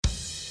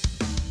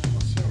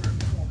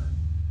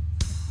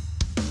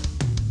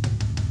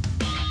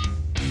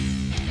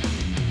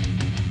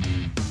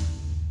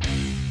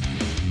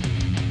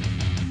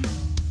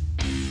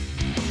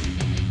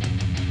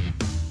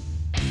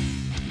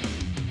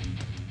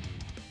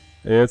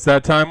It's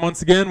that time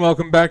once again.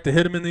 Welcome back to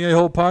Hit 'em in the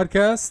A-Hole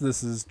podcast.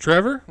 This is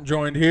Trevor,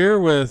 joined here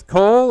with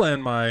Cole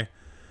and my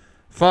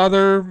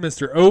father,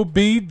 Mr.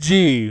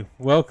 OBG.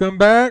 Welcome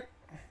back,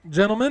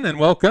 gentlemen, and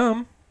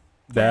welcome,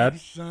 Dad.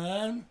 Thanks,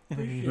 son.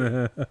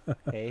 Appreciate it.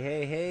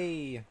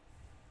 Hey.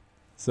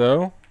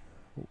 So,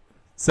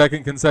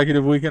 second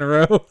consecutive week in a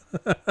row.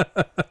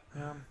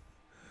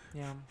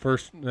 Yeah.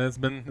 First, it's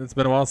been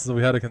a while since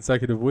we had a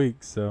consecutive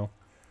week, so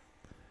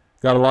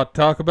got a lot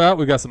to talk about.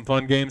 We got some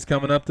fun games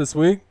coming up this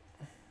week.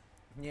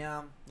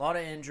 Yeah, a lot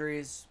of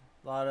injuries,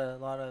 a lot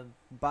of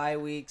bye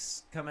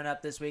weeks coming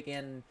up this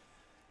weekend.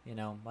 You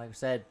know, like I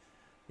said,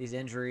 these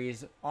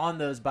injuries on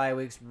those bye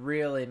weeks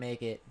really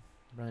making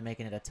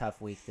it a tough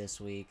week this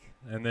week.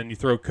 And then you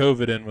throw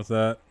COVID in with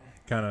that,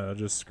 kind of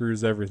just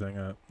screws everything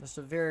up. Just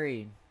a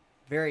very,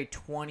 very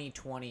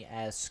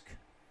 2020-esque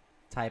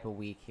type of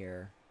week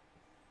here.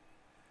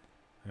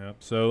 Yep.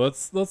 So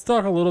let's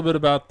talk a little bit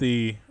about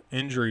the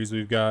injuries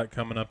we've got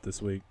coming up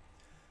this week.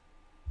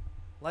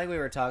 Like we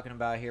were talking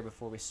about here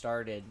before we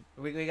started,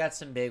 we got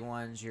some big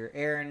ones. Your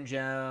Aaron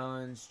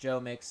Jones, Joe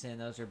Mixon,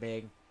 those are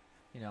big.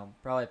 You know,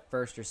 probably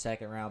first or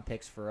second round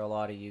picks for a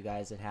lot of you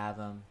guys that have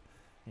them.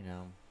 You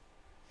know,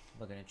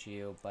 looking at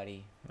you,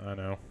 buddy. I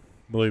know.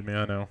 Believe me,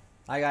 I know.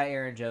 I got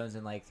Aaron Jones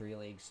in like 3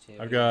 leagues too.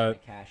 I've He was got my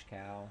cash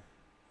cow.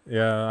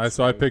 Yeah,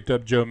 so I picked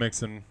up Joe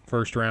Mixon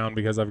first round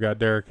because I've got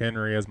Derrick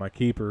Henry as my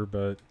keeper,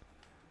 but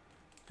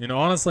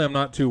honestly, I'm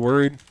not too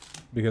worried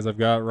because I've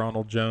got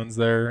Ronald Jones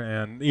there,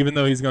 and even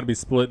though he's going to be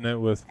splitting it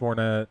with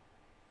Fournette,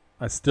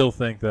 I still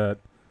think that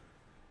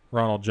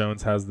Ronald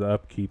Jones has the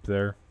upkeep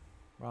there.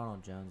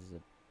 Ronald Jones is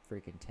a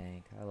freaking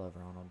tank. I love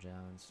Ronald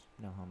Jones.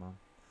 No homo.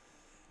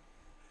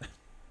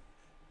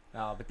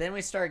 No, but then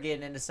we start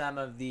getting into some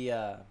of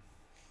the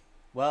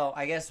well,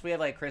 I guess we have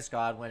like Chris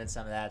Godwin and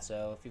some of that.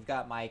 So if you've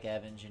got Mike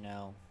Evans,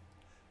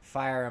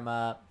 fire him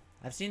up.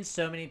 I've seen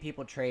so many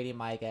people trading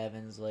Mike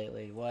Evans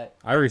lately. What?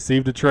 I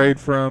received a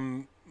trade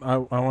from, I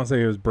want to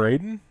say it was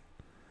Braden.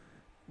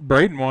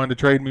 Braden wanted to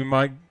trade me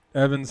Mike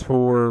Evans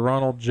for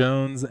Ronald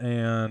Jones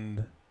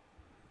and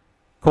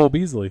Cole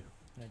Beasley.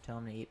 I tell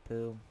him to eat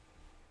poo.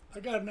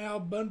 I got an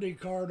Al Bundy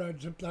card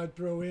I'd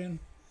throw in.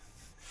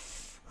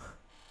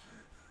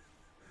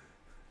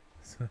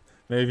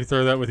 Maybe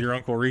throw that with your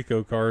Uncle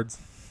Rico cards.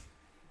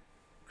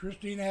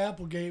 Christina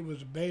Applegate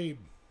was a babe.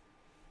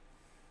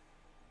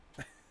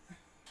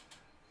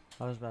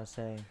 I was about to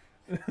say.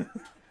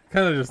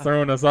 Kind of just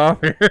throwing us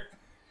off here.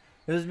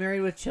 It was Married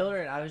with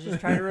Children. I was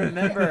just trying to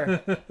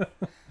remember.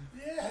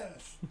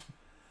 Yes.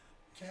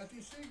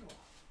 Kathy Siegel.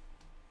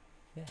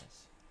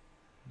 Yes.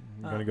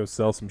 I'm going to go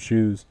sell some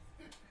shoes.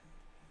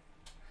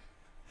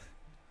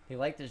 He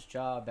liked his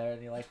job better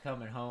than he liked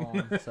coming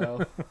home,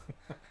 so.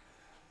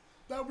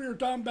 Thought we were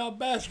talking about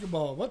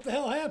basketball. What the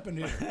hell happened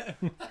here?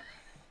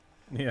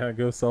 Yeah,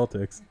 go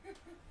Celtics.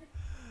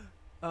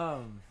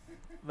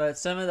 But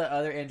some of the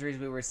other injuries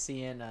we were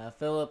seeing,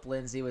 Philip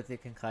Lindsay with the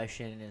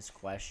concussion is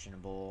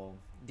questionable.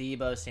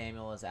 Debo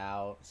Samuel is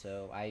out,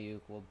 so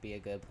Ayuk will be a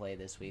good play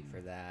this week for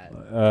that.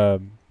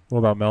 What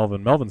about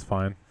Melvin? Melvin's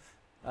fine.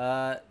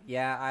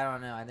 Yeah, I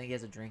don't know. I think he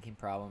has a drinking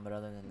problem, but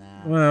other than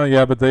that. Well,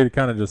 yeah, but they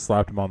kind of just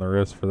slapped him on the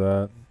wrist for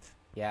that.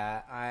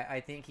 Yeah, I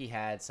think he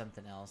had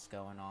something else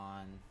going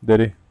on. Did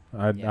he?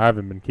 I Yeah.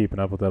 haven't been keeping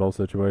up with that whole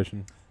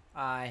situation.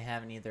 I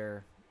haven't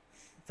either.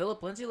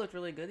 Philip Lindsay looked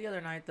really good the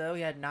other night, though.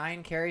 He had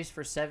 9 carries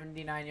for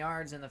 79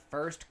 yards in the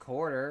first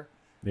quarter.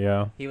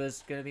 Yeah. He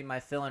was going to be my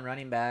fill-in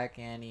running back,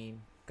 and he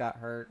got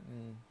hurt,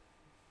 and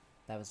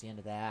that was the end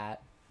of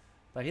that.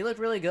 But he looked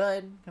really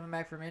good coming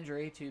back from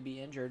injury to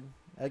be injured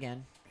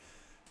again.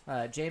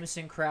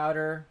 Jamison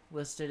Crowder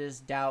listed as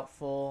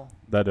doubtful.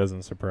 That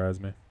doesn't surprise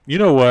me. You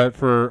know what?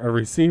 For a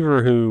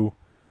receiver who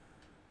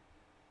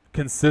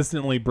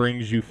consistently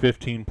brings you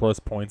 15-plus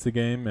points a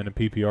game in a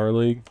PPR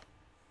league,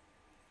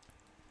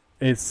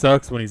 it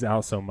sucks when he's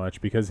out so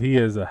much because he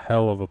is a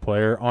hell of a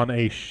player on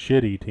a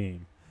shitty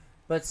team.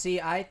 But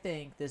see, I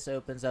think this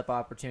opens up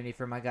opportunity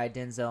for my guy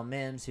Denzel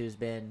Mims, who's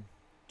been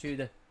to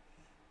the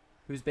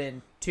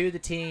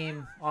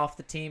team, off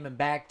the team, and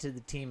back to the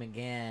team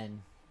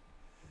again.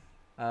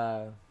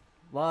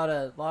 Lot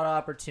of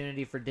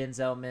opportunity for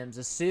Denzel Mims,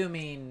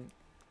 assuming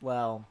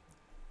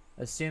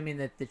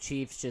that the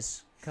Chiefs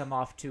just come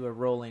off to a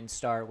rolling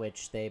start,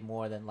 which they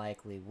more than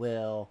likely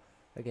will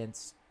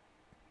against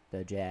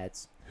the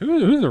Jets.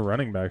 Who's the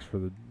running backs for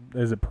the?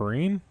 Is it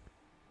Perrine?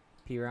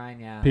 Pirine,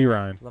 yeah.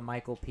 Pirine.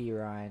 LaMichael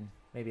Pirine.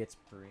 Maybe it's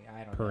Perrine.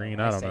 I don't know. Perrine,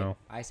 I don't know.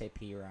 I say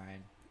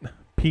Pirine.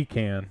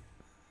 Pecan.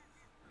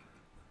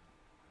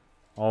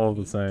 All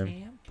the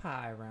same.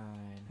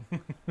 Pirine.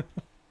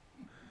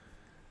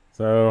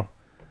 So,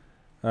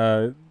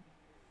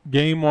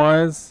 game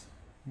wise,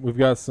 we've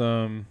got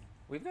some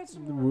We've got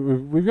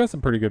some. we've got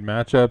some pretty good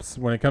matchups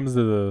when it comes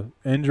to the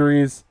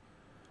injuries.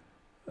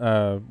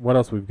 What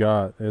else we've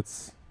got?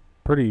 It's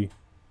pretty.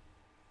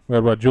 We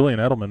had Julian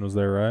Edelman was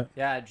there, right?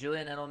 Yeah,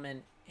 Julian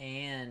Edelman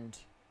and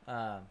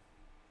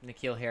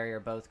N'Keal Harry are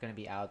both going to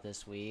be out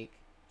this week.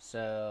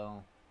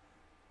 So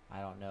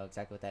I don't know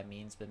exactly what that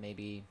means, but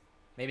maybe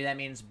maybe that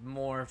means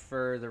more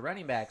for the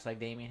running backs like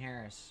Damian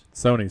Harris.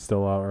 Sony's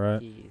still out,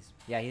 right?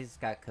 He's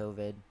got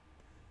COVID,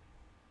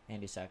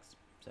 and he sucks.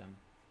 So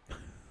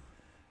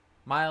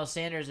Miles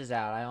Sanders is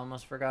out. I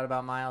almost forgot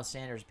about Miles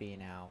Sanders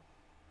being out.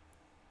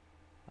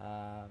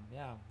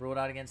 Ruled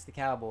out against the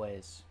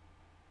Cowboys.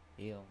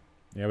 Ew.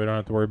 Yeah, we don't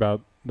have to worry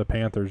about the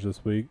Panthers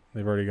this week.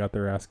 They've already got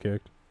their ass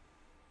kicked.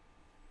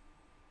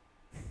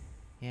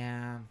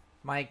 Yeah,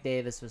 Mike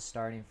Davis was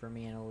starting for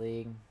me in a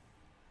league.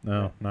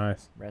 Oh,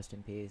 nice. Rest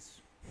in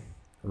peace.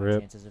 My Rip.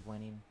 chances of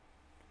winning.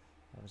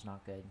 That was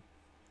not good.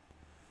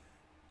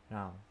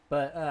 No,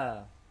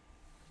 but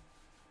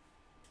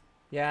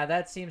yeah,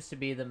 that seems to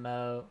be the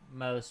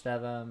most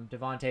of them.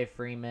 Devontae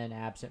Freeman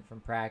absent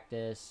from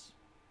practice.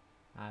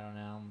 I don't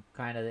know,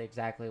 kind of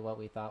exactly what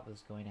we thought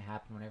was going to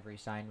happen whenever he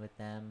signed with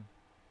them.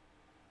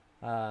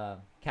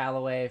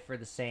 Callaway for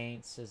the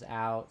Saints is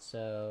out,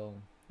 so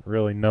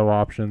Really no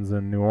options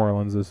in New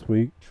Orleans this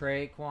week.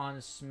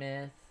 Traquan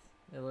Smith,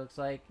 it looks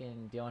like,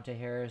 and Deontay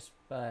Harris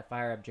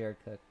fire up Jared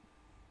Cook.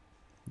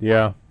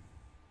 Yeah.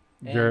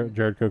 And-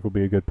 Jared Cook will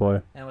be a good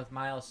play. And with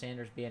Miles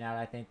Sanders being out,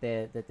 I think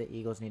that the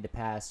Eagles need to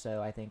pass.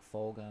 So I think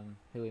Fulgham,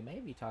 who we may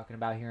be talking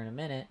about here in a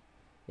minute,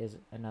 is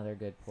another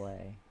good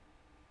play.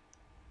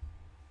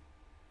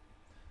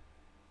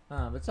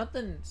 But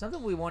something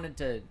we wanted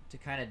to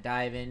kind of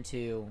dive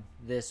into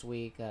this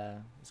week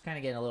was kind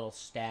of getting a little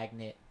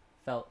stagnant.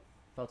 Felt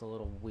a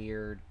little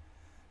weird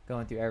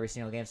going through every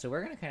single game. So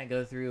we're going to kind of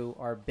go through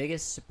our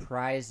biggest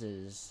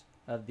surprises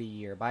of the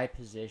year by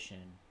position.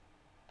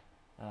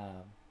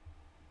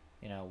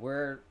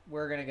 We're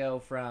gonna go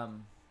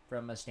from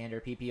a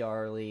standard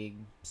PPR league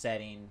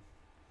setting,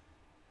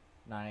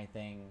 not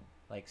anything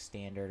like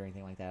standard or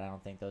anything like that. I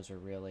don't think those are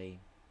really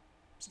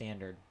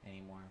standard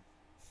anymore.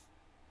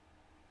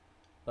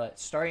 But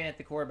starting at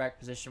the quarterback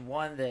position,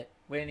 one that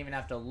we didn't even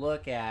have to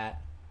look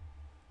at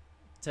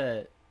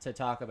to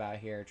talk about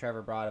here,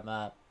 Trevor brought him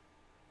up,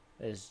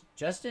 is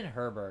Justin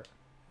Herbert.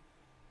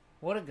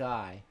 What a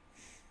guy.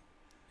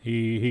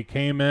 He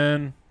came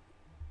in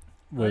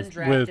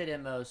Undrafted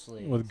in most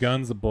leagues. with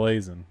guns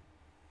a-blazing.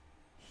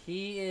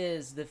 He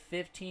is the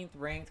 15th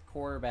ranked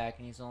quarterback,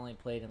 and he's only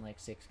played in like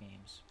 6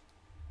 games.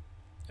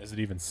 Is it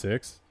even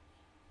 6?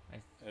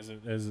 Is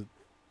it?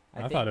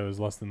 I thought it was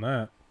less than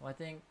that. Well, I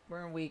think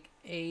we're in week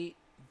 8.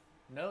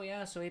 No,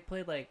 yeah, so he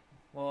played I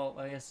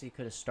guess he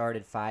could have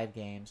started 5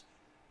 games.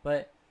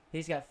 But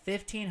he's got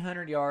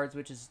 1,500 yards,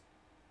 which is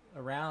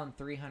around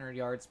 300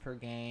 yards per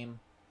game.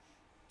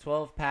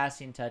 12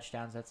 passing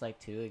touchdowns, that's like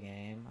 2 a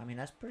game. I mean,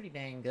 that's pretty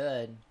dang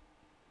good.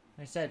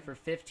 Like I said, for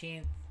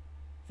 15th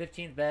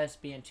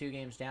best being 2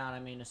 games down, I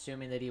mean,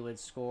 assuming that he would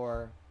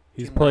score.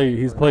 He's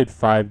played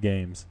 5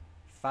 games.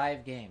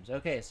 5 games.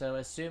 Okay, so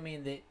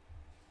assuming that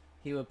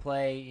he would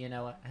play,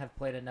 have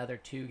played another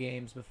 2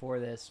 games before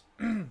this,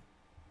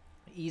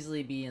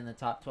 easily be in the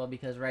top 12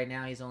 because right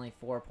now he's only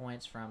 4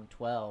 points from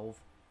 12.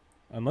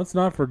 And let's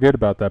not forget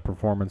about that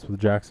performance with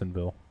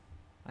Jacksonville.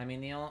 I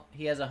mean,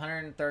 he has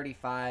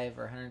 135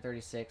 or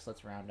 136,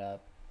 let's round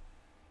up,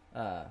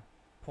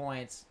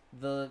 points.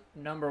 The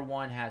number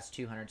 1 has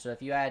 200. So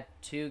if you add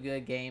 2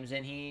 good games,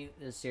 then he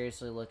is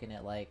seriously looking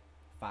at like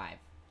 5,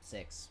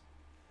 6.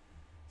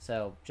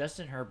 So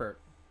Justin Herbert,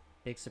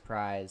 big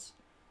surprise.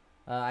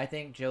 I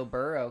think Joe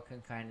Burrow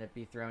can kind of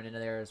be thrown into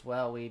there as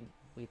well. We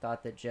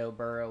thought that Joe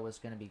Burrow was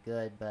going to be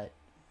good, but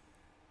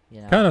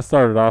Kind of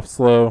started off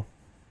slow,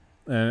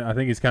 and I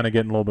think he's kind of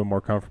getting a little bit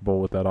more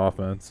comfortable with that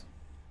offense.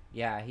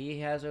 Yeah,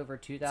 he has over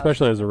 2,000.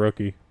 Especially as a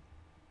rookie.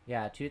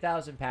 Yeah,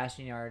 2,000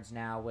 passing yards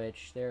now,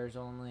 which there's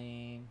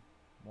only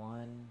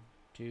 1,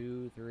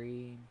 2,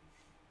 3,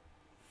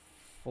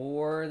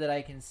 4 that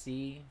I can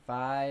see.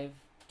 5,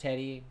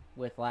 Teddy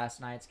with last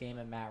night's game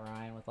and Matt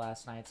Ryan with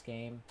last night's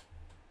game.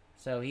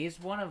 So he's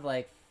one of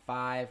like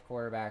 5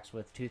 quarterbacks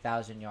with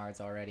 2,000 yards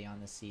already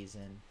on the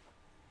season.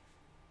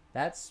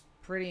 That's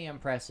pretty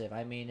impressive.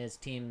 I mean, his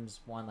team's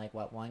won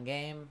 1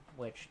 game,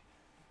 which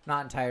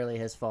not entirely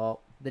his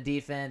fault. The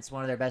defense,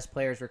 one of their best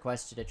players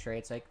requested a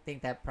trade, so I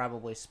think that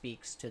probably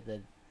speaks to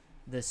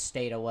the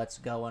state of what's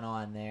going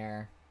on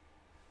there.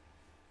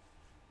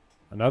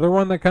 Another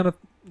one that kind of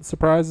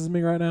surprises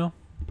me right now,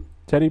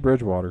 Teddy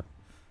Bridgewater.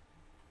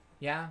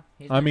 Yeah.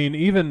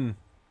 Even,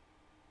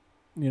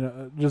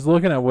 just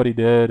looking at what he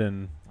did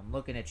and I'm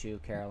looking at you,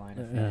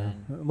 Carolina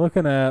fan.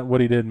 looking at what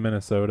he did in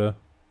Minnesota.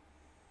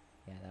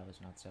 Yeah, that was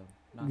not so.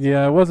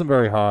 It wasn't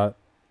very hot.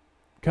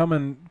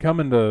 Coming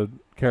to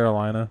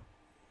Carolina,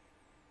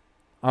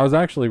 I was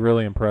actually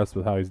really impressed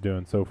with how he's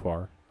doing so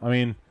far. I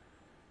mean,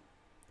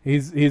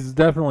 he's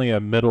definitely a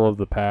middle of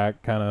the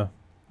pack kind of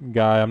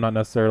guy. I'm not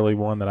necessarily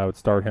one that I would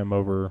start him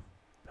over,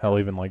 hell,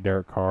 even like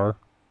Derek Carr.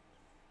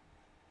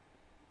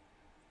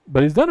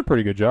 But he's done a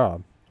pretty good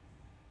job.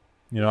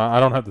 I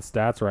don't have the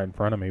stats right in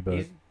front of me,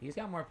 but he's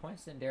got more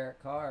points than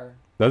Derek Carr.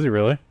 Does he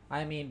really?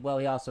 I mean, well,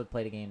 he also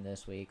played a game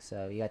this week,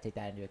 so you got to take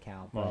that into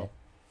account. But Well.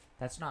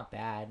 that's not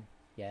bad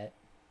yet.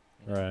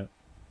 Right.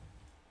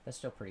 That's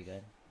still pretty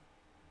good.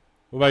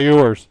 What about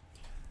yours?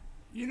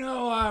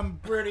 I'm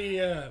pretty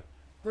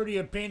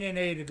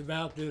opinionated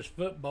about this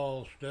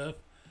football stuff.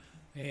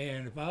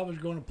 And if I was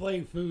going to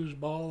play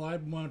foosball,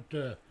 I'd want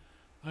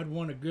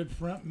a good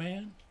front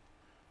man,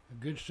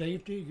 a good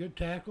safety, a good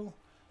tackle.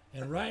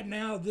 And right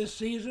now, this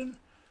season,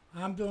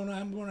 I'm going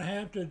to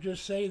have to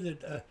just say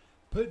that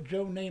put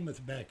Joe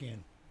Namath back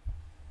in.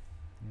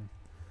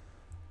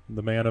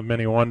 The man of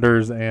many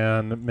wonders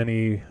and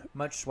many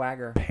Much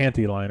swagger.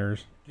 panty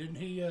liners. Didn't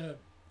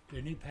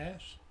he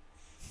pass?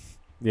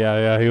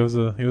 Yeah, he was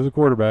a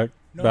quarterback.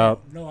 No,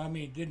 I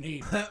mean, didn't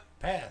he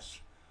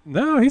pass?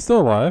 No, he's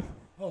still alive.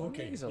 Oh,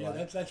 okay. He's Yeah,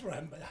 alive. that's what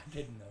I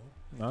didn't know.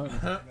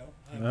 No,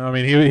 No, I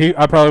mean, he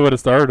I probably would have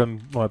started him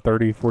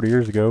 30, 40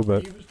 years ago,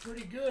 but he was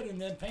pretty good,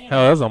 and then Pan.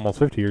 hell, that was almost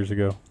 50 years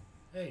ago.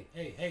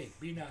 Hey,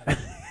 be nice.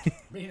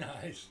 Be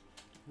nice.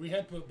 We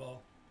had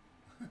football.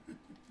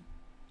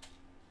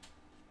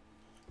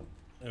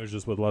 It was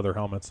just with leather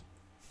helmets.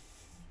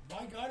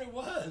 My God, it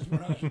was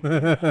when I was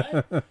junior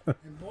high.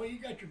 And boy, you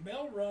got your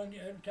bell rung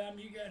every time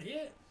you got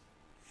hit.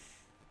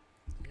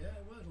 Yeah,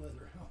 it was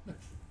leather helmet.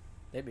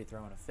 They'd be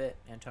throwing a fit.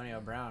 Antonio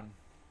Brown,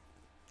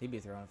 he'd be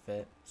throwing a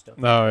fit. Still.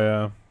 Oh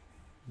yeah,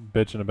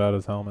 bitching about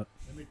his helmet.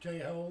 Let me tell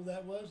you how old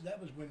that was.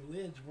 That was when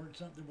lids weren't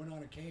something that went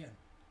on a can.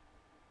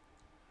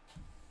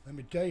 Let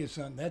me tell you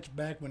something. That's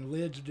back when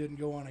lids didn't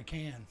go on a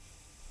can.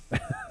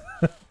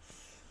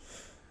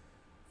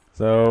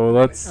 So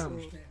let's.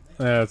 Understand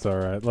that. That's all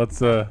right.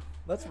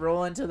 Let's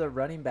roll into the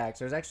running backs.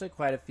 There's actually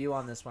quite a few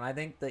on this one. I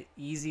think the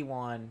easy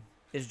one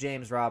is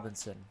James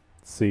Robinson.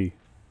 see.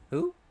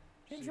 Who?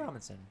 James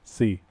Robinson.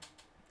 See.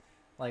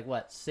 Like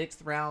what? 6th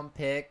round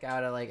pick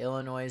out of like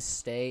Illinois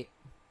State.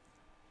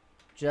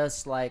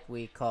 Just like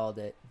we called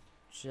it.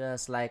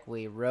 Just like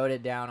we wrote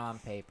it down on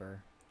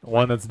paper.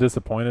 One that's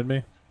disappointed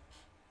me.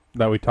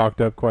 That we talked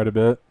up quite a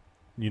bit.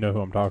 You know who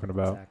I'm talking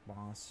about. Zach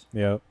Moss.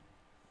 Yep.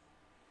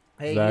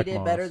 Hey, Zach you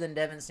did better Moss. than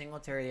Devin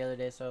Singletary the other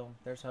day, so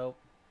there's hope.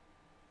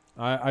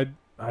 I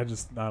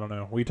don't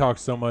know. We talked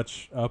so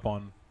much up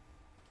on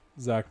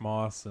Zach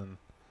Moss and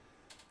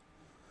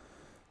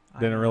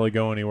didn't really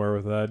go anywhere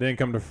with that. Didn't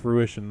come to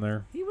fruition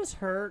there. He was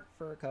hurt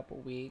for a couple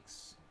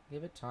weeks.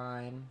 Give it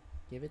time.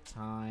 Give it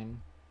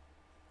time.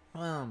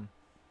 A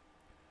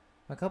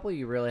couple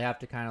you really have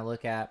to kind of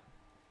look at.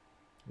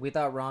 We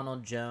thought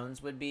Ronald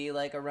Jones would be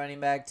like a running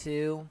back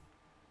too.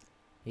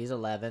 He's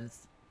 11th.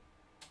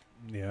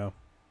 Yeah.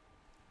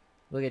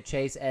 Look at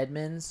Chase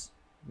Edmonds.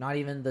 Not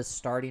even the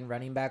starting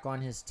running back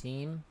on his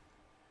team.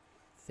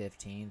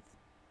 15th.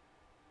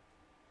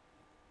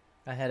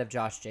 Ahead of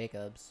Josh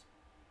Jacobs.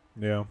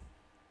 Yeah.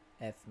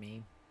 F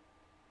me.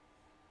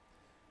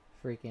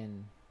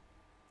 Freaking.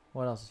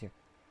 What else is here?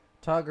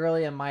 Todd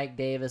Gurley and Mike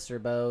Davis are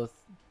both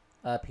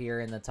up here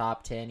in the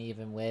top 10,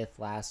 even with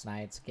last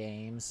night's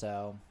game.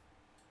 So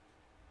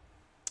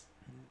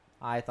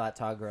I thought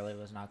Todd Gurley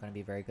was not going to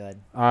be very good.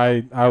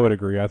 I would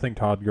agree. I think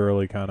Todd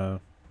Gurley kind of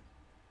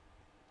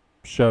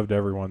shoved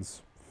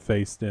everyone's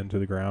face into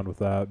the ground with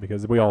that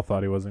because we all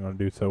thought he wasn't going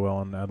to do so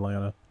well in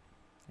Atlanta.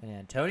 And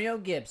Antonio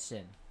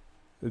Gibson.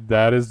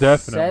 That is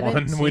definite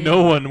one. 17.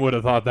 No one would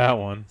have thought that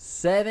one.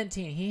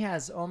 17. He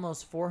has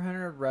almost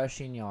 400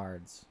 rushing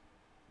yards.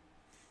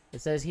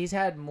 It says he's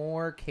had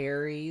more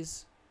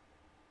carries.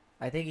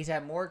 I think he's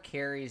had more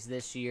carries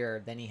this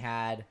year than he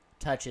had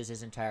touches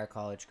his entire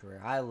college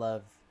career. I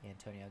love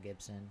Antonio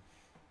Gibson.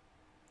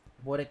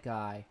 What a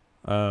guy.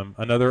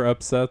 Another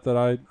upset that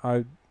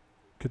I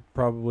could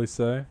probably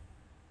say.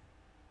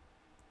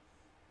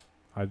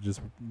 I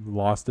just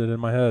lost it in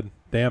my head.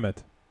 Damn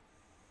it.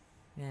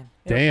 Yeah.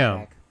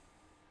 Damn.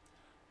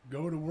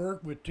 Go to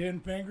work with 10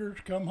 fingers,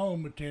 come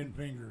home with 10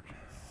 fingers.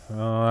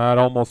 That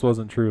almost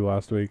wasn't true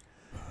last week.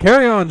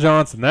 Carry on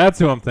Johnson. That's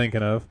who I'm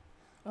thinking of.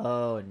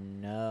 Oh,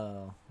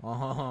 no.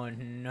 Oh,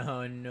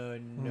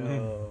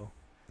 no.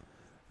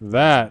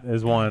 That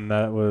is one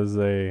that was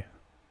a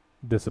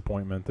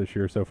disappointment this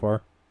year so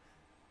far.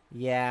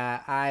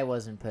 Yeah, I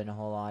wasn't putting a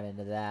whole lot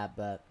into that,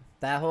 but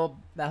that whole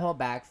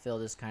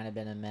backfield has kind of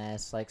been a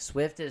mess. Like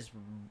Swift has,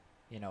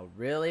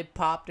 really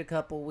popped a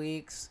couple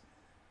weeks,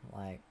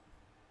 like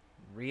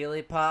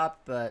really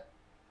popped, but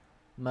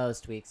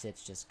most weeks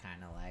it's just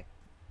kind of like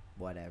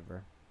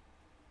whatever.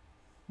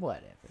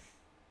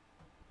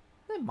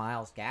 Then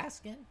Myles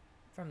Gaskin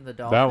from the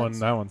Dolphins.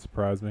 That one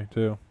surprised me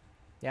too.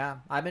 Yeah,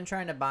 I've been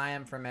trying to buy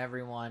him from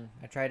everyone.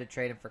 I tried to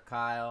trade him for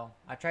Kyle.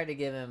 I tried to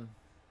give him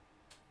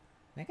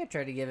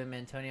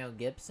Antonio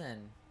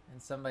Gibson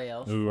and somebody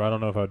else. Ooh, I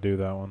don't know if I'd do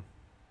that one.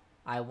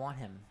 I want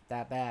him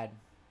that bad.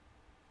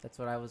 That's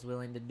what I was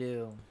willing to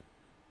do.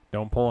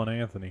 Don't pull an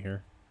Anthony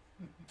here.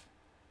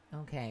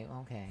 Okay.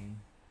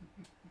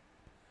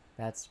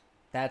 That's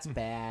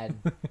bad.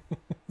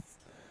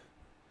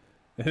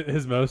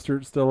 Is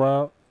Mostert still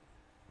out?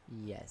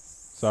 Yes.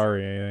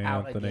 Sorry,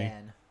 Out Anthony.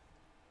 again.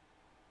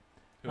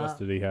 Who else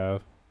did he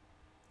have?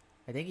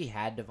 I think he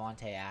had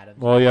Devontae Adams.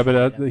 Well, yeah,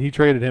 Traded but him. he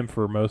traded him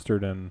for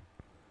Mostert and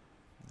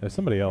there's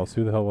somebody else.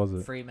 Who the hell was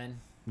it?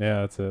 Freeman.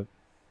 Yeah, that's it.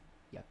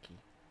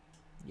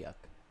 Yuck.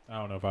 I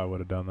don't know if I would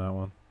have done that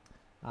one.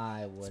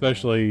 I would.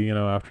 Especially,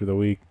 after the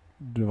week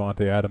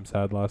Devontae Adams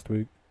had last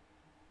week.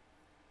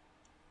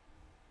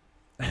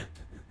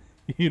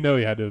 He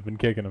had to have been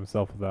kicking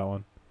himself with that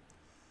one.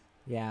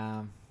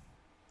 Yeah.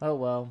 Oh,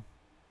 well.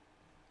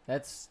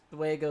 That's the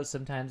way it goes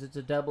sometimes. It's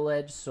a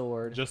double-edged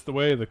sword. Just the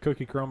way the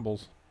cookie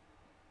crumbles.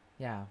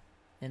 Yeah.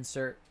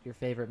 Insert your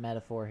favorite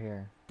metaphor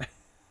here.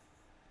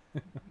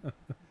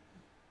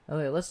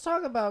 Okay, let's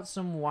talk about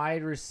some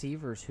wide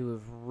receivers who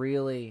have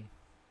really,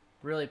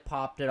 really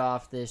popped it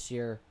off this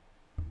year.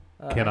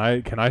 Can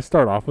I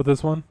start off with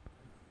this one?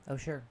 Oh,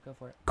 sure. Go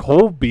for it.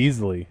 Cole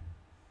Beasley.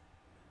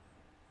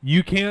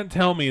 You can't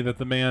tell me that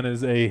the man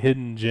is a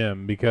hidden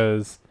gem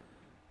because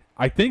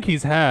I think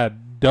he's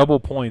had double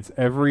points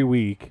every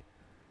week.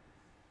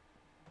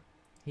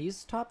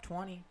 He's top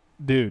 20.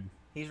 Dude.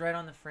 He's right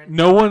on the fringe.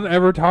 No one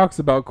ever talks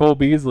about Cole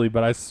Beasley,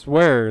 but I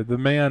swear the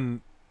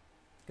man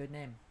Good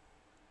name.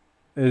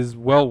 is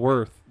well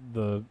worth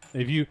the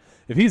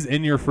if he's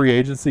in your free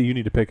agency, you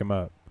need to pick him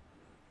up.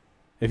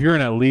 If you're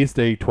in at least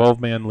a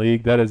 12-man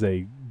league, that is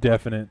a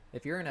definite.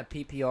 If you're in a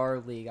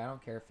PPR league, I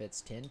don't care if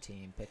it's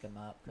 10-team, pick him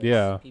up. 'Cause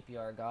Yeah.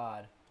 PPR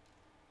God.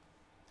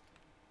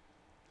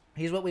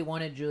 He's what we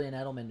wanted Julian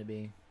Edelman to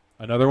be.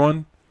 Another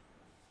one,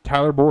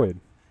 Tyler Boyd.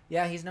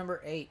 Yeah, he's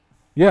number 8.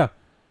 Yeah.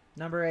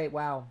 Number 8,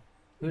 wow.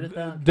 Who'd have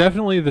thunk?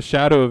 Definitely the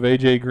shadow of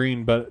A.J.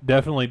 Green, but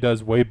definitely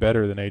does way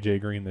better than A.J.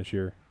 Green this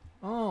year.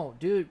 Oh,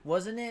 dude,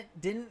 wasn't it?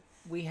 Didn't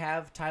we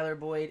have Tyler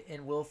Boyd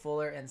and Will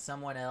Fuller and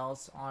someone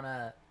else on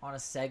a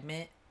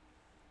segment?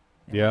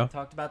 And Yeah. we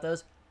talked about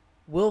those.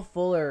 Will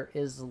Fuller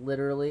is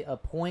literally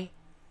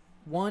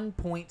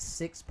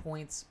 1.6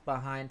 points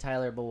behind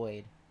Tyler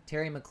Boyd.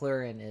 Terry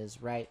McLaurin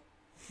is right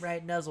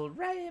nuzzled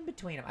right in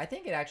between them. I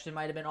think it actually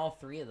might have been all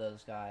three of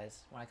those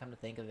guys when I come to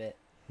think of it.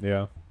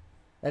 Yeah.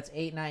 That's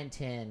 8, 9,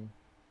 10.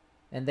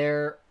 And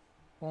they're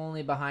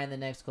only behind the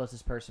next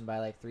closest person by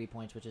like 3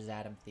 points, which is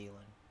Adam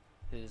Thielen,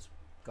 who's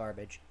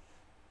garbage.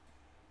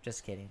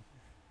 Just kidding.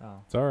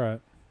 Oh. It's all right.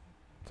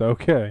 It's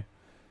okay.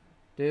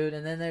 Dude,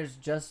 and then there's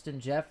Justin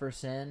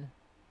Jefferson.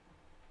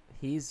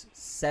 He's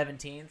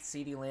 17th.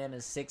 CeeDee Lamb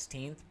is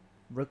 16th.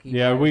 Rookie.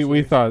 Yeah, wide we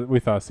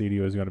receivers. thought CD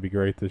was going to be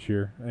great this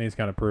year, and he's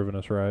kind of proven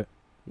us right.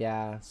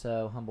 Yeah,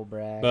 so humble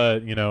brag.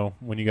 But,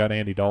 when you got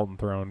Andy Dalton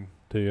thrown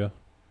to you.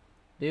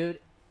 Dude,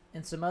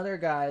 and some other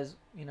guys,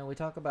 we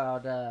talk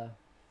about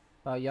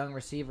young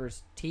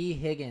receivers. T.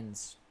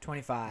 Higgins,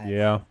 25.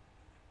 Yeah.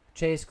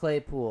 Chase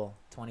Claypool,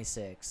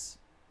 26.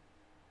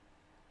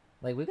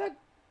 Like, we got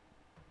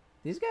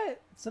these guys,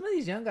 some of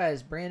these young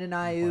guys. Brandon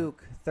Ayuk,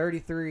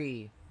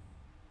 33.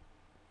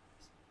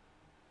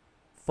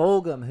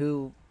 Fulgham,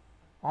 who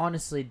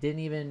honestly didn't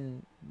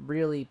even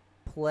really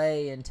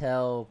play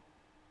until,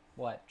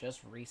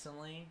 just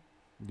recently?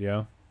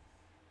 Yeah.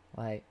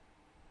 Like,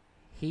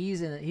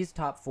 he's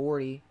top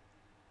 40.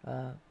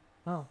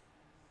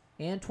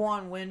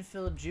 Antoine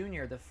Winfield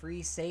Jr., the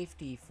free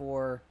safety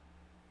for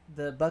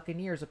the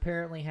Buccaneers,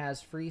 apparently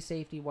has free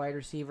safety, wide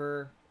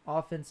receiver,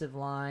 offensive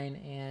line,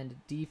 and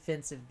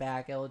defensive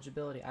back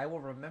eligibility. I will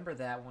remember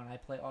that when I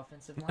play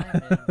offensive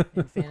lineman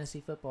in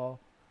fantasy football.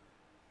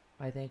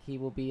 I think he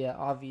will be an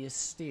obvious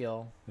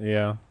steal.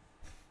 Yeah.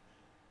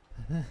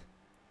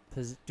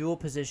 Dual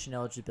position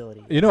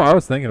eligibility. I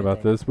was thinking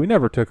about this. We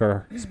never took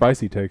our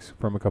spicy takes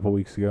from a couple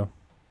weeks ago.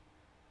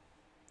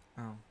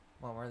 Oh,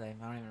 what were they?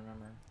 I don't even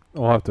remember.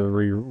 We'll have to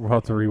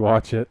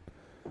rewatch it.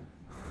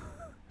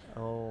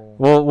 Oh.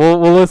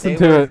 We'll listen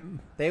to it.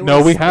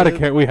 No, we had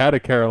a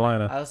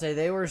Carolina. I would say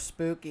they were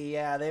spooky.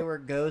 Yeah, they were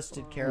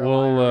ghosted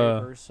Carolina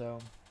Reapers, so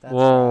that's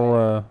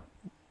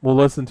we'll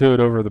listen to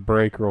it over the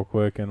break real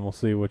quick, and we'll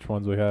see which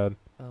ones we had.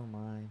 Oh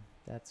my,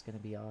 that's gonna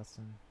be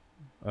awesome.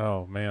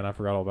 Oh man, I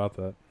forgot all about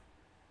that.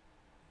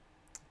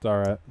 It's all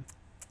right.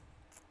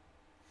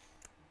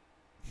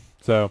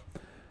 So,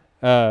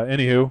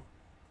 anywho,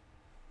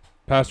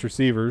 past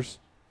receivers,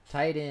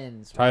 tight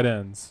ends.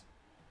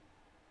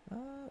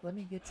 Let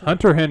me get to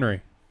Hunter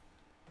Henry.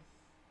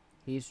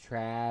 He's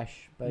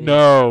trash. But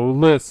No,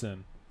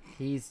 listen.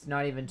 He's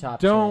not even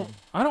top 10.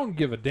 I don't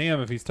give a damn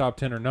if he's top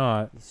 10 or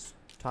not. He's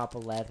top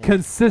 11.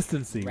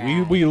 Consistency.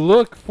 Trash. We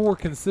look for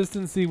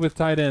consistency with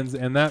tight ends,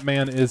 and that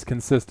man is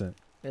consistent.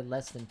 At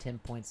less than 10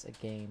 points a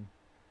game.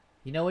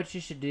 You know what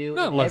you should do?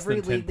 Not in less every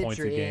than 10 league that points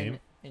you're a game.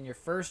 in your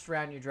first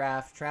round you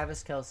draft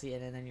Travis Kelce,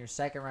 and then in your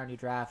second round you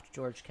draft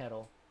George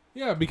Kittle.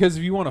 Yeah, because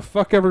if you want to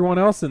fuck everyone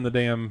else in the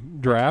damn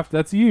draft,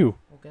 that's you.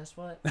 Well, guess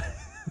what?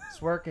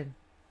 It's working.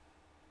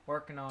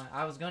 Working on it.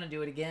 I was going to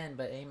do it again,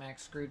 but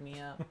Amax screwed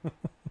me up.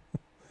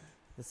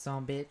 The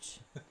son bitch.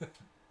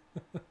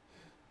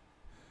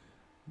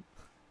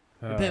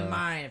 It'd been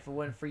mine if it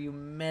wasn't for you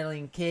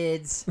meddling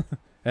kids.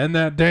 And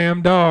that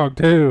damn dog,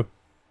 too.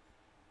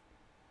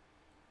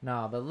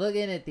 No, but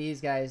looking at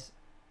these guys,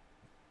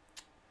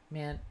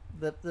 man,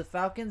 the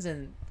Falcons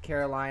and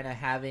Carolina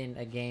having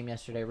a game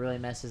yesterday really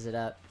messes it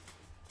up.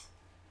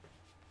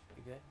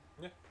 You good?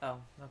 Yeah. Oh,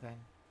 okay.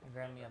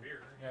 Grab me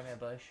a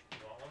bush. You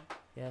want one?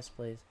 Yes,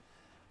 please.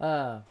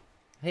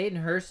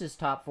 Hayden Hurst is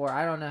top 4.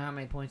 I don't know how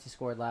many points he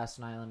scored last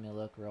night. Let me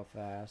look real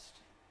fast.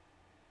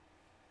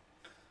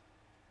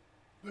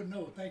 But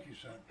no, thank you,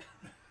 son.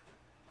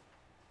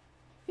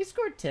 He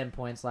scored 10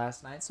 points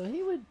last night, so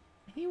he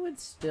would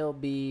still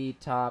be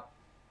top.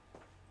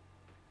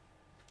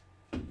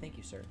 Thank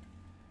you, sir.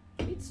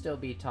 He'd still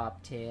be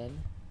top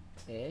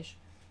 10-ish.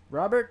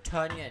 Robert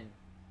Tonyan.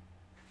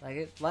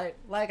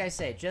 Like I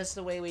say, just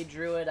the way we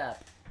drew it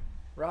up.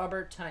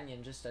 Robert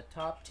Tonyan, just a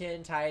top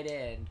 10 tight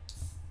end.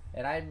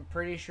 And I'm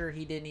pretty sure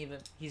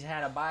he's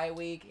had a bye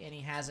week and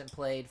he didn't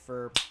play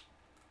for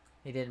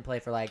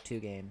like 2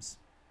 games.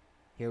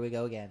 Here we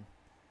go again.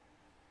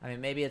 I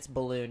mean, maybe it's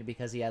ballooned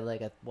because he had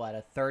like a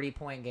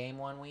 30-point game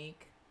one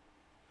week?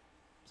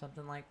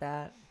 Something like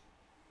that.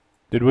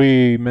 Did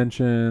we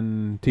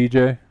mention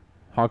TJ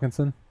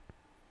Hawkinson?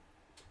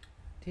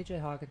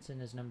 TJ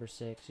Hawkinson is number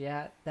 6.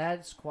 Yeah,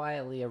 that's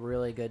quietly a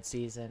really good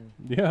season.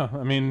 Yeah,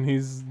 I mean,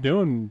 he's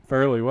doing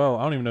fairly well.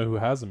 I don't even know who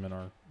has him in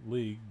our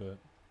league, but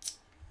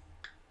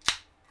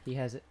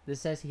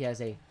This says he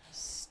has a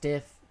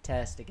stiff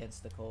test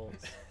against the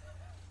Colts.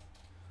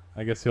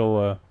 I guess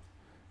he'll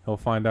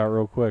find out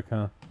real quick,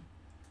 huh?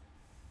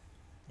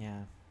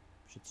 Yeah,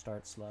 should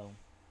start slow.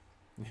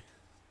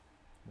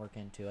 Work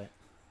into it.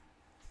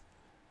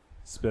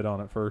 Spit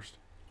on it first.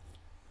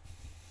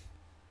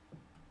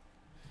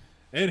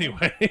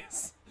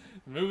 Anyways,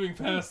 moving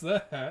past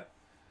that.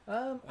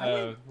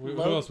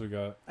 Who else we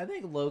got? I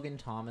think Logan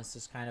Thomas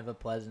is kind of a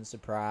pleasant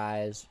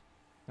surprise.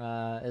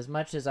 As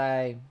much as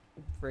I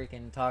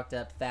freaking talked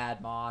up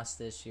Thad Moss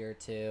this year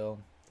too,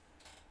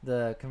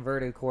 the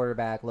converted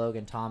quarterback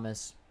Logan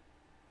Thomas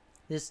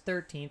is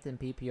 13th in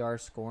PPR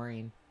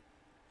scoring.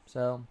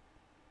 So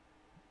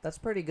that's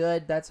pretty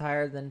good. That's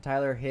higher than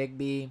Tyler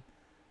Higbee,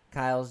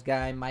 Kyle's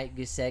guy Mike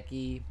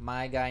Gesicki,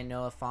 my guy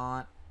Noah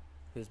Fant,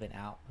 who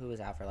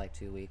was out for like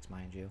 2 weeks,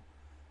 mind you.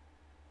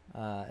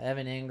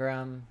 Evan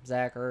Ingram,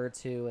 Zach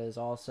Ertz, who is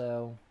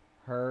also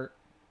hurt.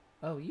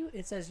 Oh,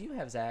 it says you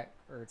have Zach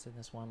Ertz in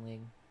this one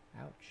league.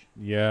 Ouch.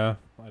 Yeah,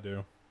 I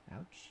do.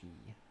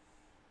 Ouchie.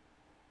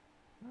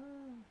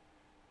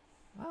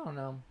 I don't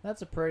know.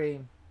 That's a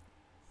pretty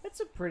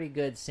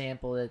good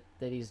sample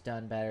that he's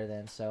done better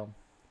than. So.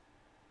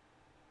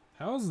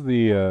 How's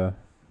the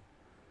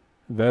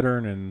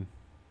veteran in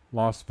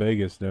Las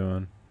Vegas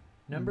doing?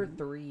 Number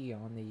 3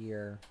 on the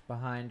year,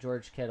 behind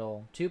George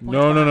Kittle. 2 points.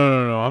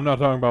 No. I'm not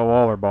talking about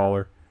Waller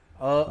Baller.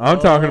 I'm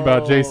talking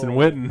about Jason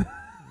Witten.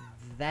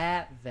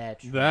 That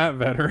veteran. That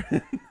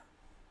veteran.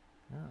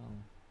 Oh,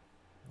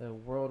 the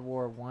World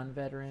War I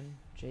veteran,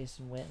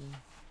 Jason Witten.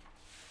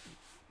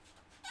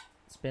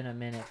 It's been a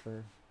minute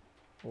for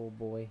old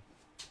boy.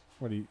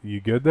 What are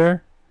you good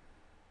there?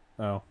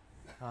 Oh.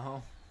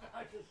 Oh.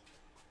 I just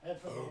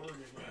had trouble wording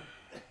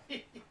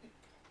it.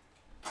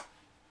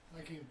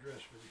 I can't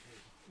dress for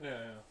the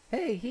Yeah.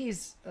 Hey,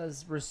 he's a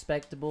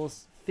respectable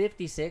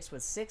 56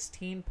 with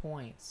 16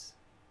 points.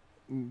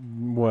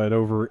 What,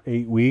 over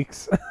 8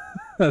 weeks?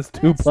 That's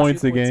 2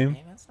 points a game.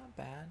 That's not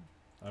bad.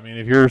 I mean,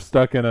 if you're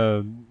stuck in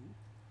a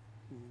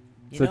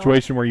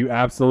situation where you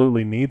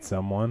absolutely need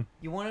someone.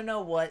 You want to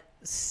know what?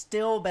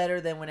 Still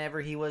better than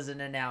whenever he was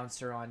an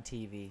announcer on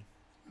TV.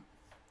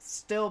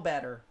 Still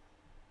better.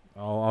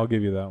 I'll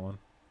give you that one.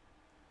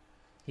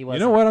 He was. You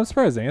know what? I'm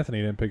surprised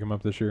Anthony didn't pick him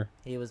up this year.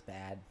 He was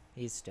bad.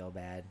 He's still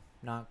bad.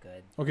 Not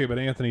good. Okay, but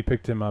Anthony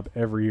picked him up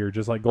every year,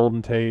 just like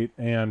Golden Tate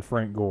and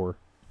Frank Gore.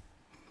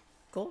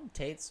 Golden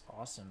Tate's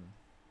awesome.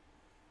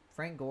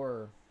 Frank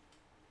Gore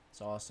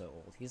is also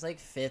old. He's like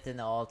 5th in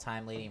the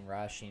all-time leading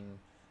rushing.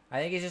 I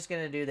think he's just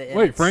going to do the...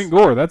 Wait, Frank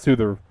Gore, that's who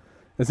the...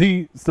 Is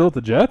he still at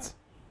the Jets?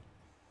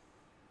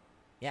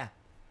 Yeah.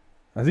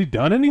 Has he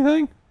done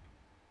anything?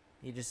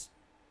 He just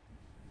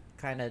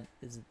kind of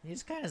is...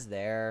 He's kind of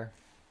there.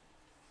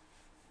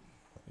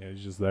 Yeah,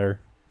 he's just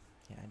there.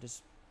 Yeah,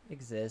 just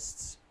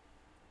exists.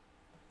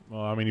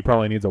 Well, I mean, he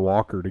probably needs a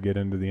walker to get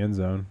into the end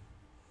zone.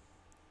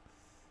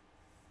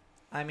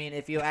 I mean,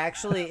 if you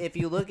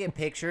look at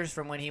pictures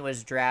from when he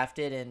was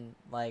drafted in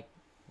like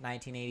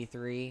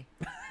 1983,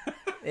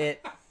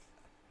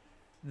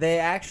 they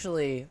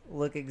actually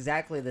look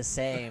exactly the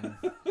same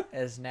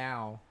as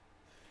now.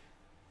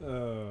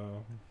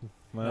 Well,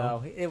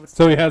 No,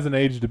 so he hasn't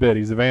aged a bit.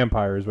 He's a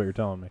vampire, is what you're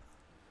telling me.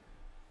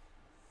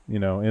 You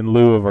know, in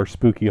lieu of our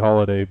spooky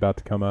holiday about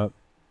to come up.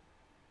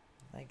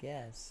 I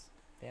guess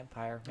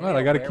vampire. Well,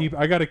 I gotta keep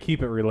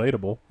it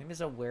relatable. Maybe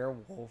it's a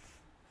werewolf.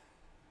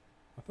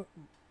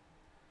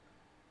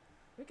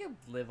 We could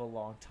live a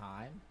long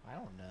time. I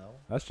don't know.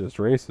 That's just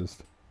racist.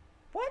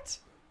 What?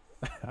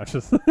 I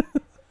just.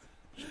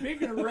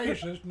 Speaking of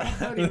racist, my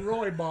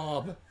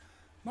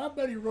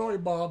buddy Roy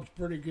Bob's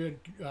pretty good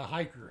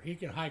hiker. He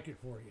can hike it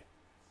for you.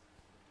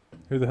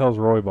 Who the hell's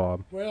Roy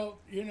Bob? Well,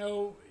 you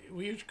know,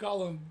 we used to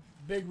call him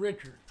Big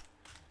Richard,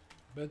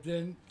 but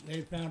then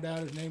they found out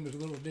his name was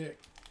Little Dick.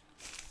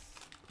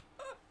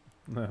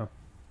 No.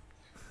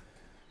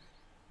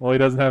 Well, he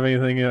doesn't have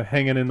anything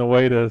hanging in the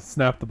way to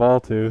snap the ball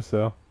to,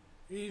 so.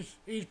 He's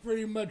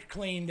pretty much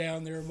clean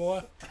down there,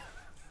 boy.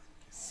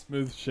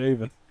 Smooth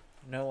shaven.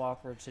 No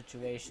awkward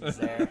situations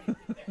there.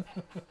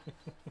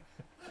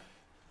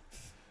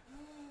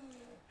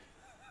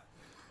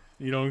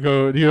 You don't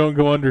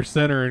go under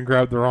center and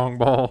grab the wrong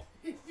ball.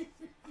 That's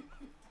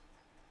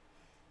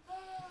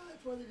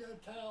why they got a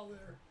towel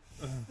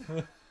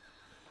there.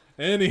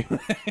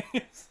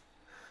 Anyways.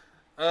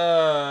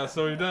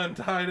 So we've done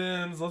tight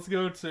ends. Let's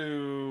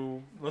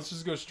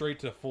just go straight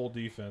to full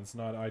defense,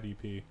 not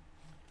IDP.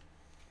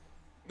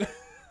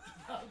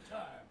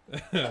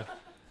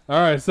 All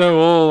right, so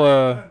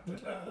we'll.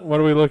 What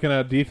are we looking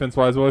at defense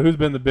wise? Well, who's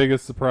been the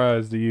biggest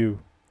surprise to you?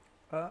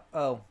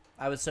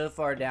 I was so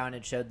far down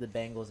it showed the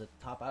Bengals at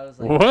the top. I was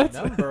like, What?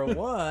 number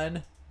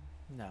 1.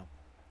 No,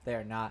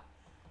 they're not.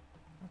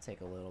 I'll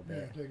take a little Yeah,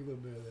 bit. take a little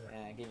bit of that.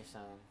 Yeah, give me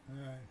some. All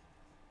right.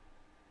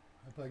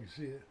 If I can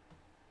see it.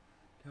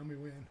 Tell me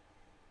when.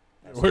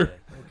 That's We're-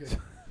 good. Okay.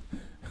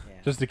 Yeah.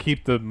 Just to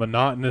keep the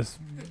monotonous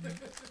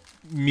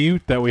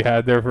mute that we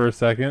had there for a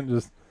second.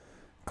 Just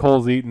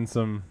Cole's eating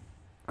some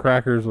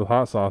crackers with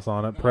hot sauce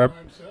on it, Not by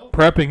himself?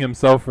 prepping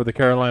himself for the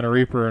Carolina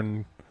Reaper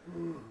and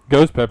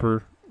ghost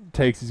pepper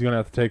takes he's gonna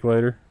have to take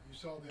later. You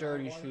saw the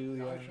Dirty eye, shoe,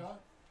 the eye yeah.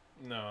 shot?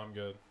 No, I'm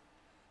good.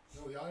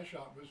 No, the eye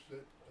shot was the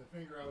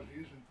finger I was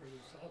using for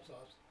the hot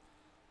sauce.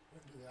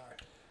 Went to the eye.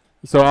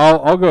 So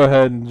I'll go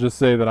ahead and just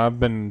say that I've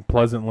been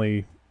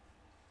pleasantly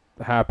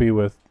happy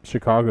with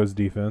Chicago's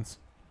defense.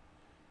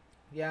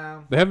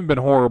 Yeah. They haven't been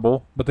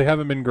horrible, but they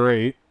haven't been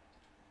great.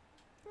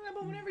 Yeah,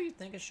 but whenever you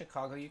think of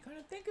Chicago, you kind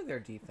of think of their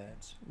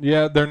defense.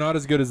 Yeah, they're not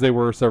as good as they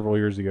were several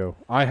years ago.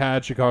 I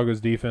had Chicago's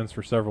defense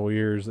for several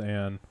years,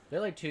 and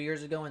They're like 2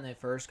 years ago when they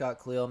first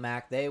got Khalil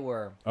Mack. They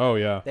were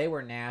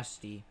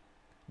nasty.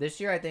 This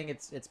year, I think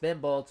it's been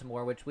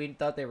Baltimore, which we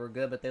thought they were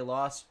good, but they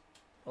lost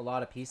a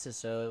lot of pieces,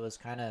 so it was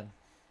kind of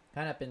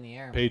up in the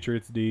air.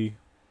 Patriots D.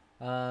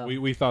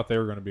 We thought they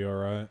were going to be all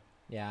right.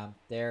 Yeah,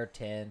 they're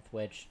 10th,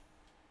 which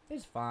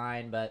is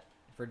fine, but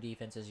for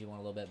defenses, you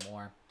want a little bit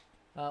more.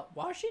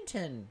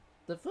 Washington,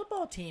 the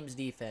football team's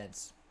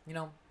defense,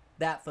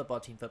 that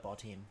football team.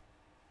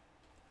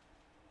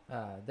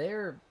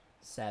 They're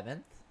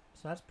 7th,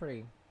 so that's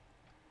pretty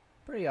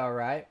all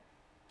right.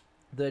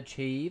 The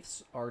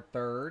Chiefs are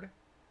 3rd.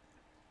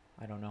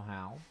 I don't know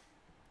how.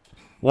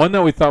 One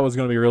that we thought was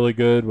going to be really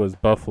good was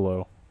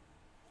Buffalo.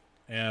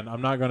 And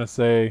I'm not going to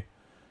say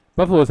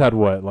Buffalo's had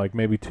what, like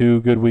maybe 2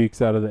 good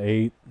weeks out of the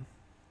 8.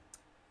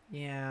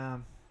 Yeah,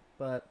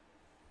 but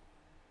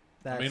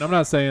I mean, I'm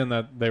not saying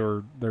that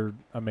they're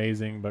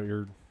amazing, but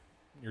you're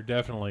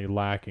definitely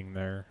lacking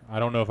there. I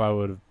don't know if I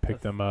would have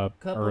picked them up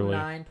couple early.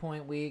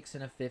 9-point weeks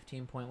and a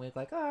 15-point week.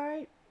 Like, all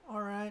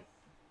right,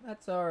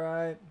 that's all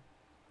right.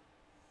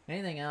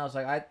 Anything else?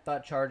 Like, I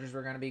thought Chargers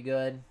were going to be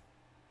good.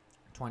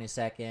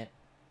 22nd.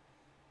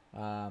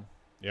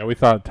 Yeah, we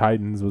thought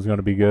Titans was going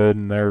to be good,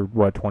 and they're,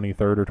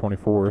 23rd or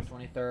 24th?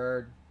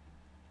 23rd.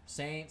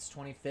 Saints,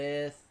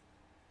 25th.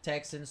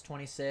 Texans,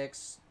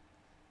 26th.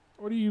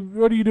 What are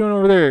you doing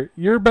over there?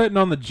 You're betting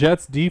on the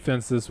Jets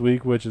defense this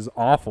week, which is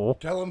awful.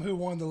 Tell them who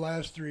won the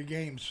last 3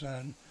 games,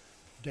 son.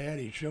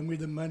 Daddy, show me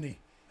the money.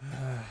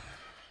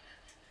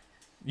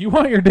 You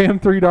want your damn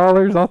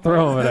 $3? I'll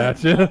throw it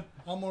at you.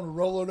 I'm going to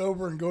roll it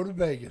over and go to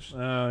Vegas. Oh,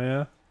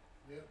 yeah?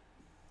 Yep.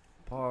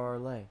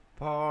 Parlay.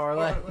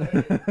 Partay,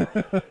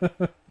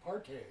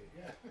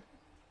 yeah.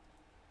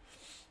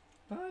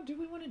 Do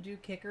we want to do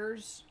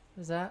kickers?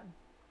 Is that?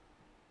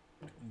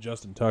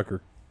 Justin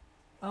Tucker.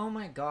 Oh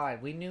my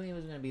God! We knew he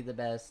was going to be the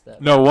best.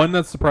 No, one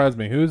that surprised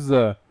me. Who's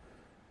the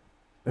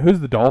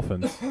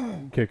Dolphins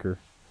kicker?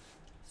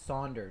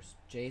 Saunders,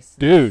 Jason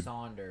Dude.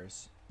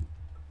 Saunders.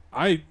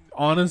 I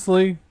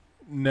honestly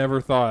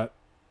never thought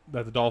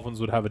that the Dolphins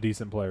would have a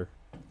decent player.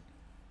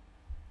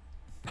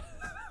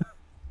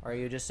 Are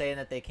you just saying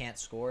that they can't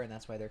score and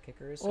that's why their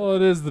kicker is? Well,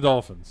 it is the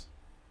Dolphins.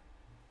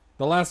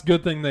 The last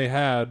good thing they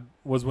had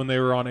was when they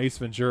were on Ace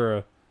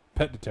Ventura,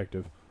 Pet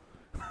Detective.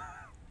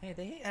 Hey,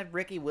 they had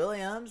Ricky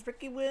Williams.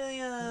 Ricky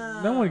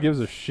Williams. No one gives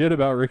a shit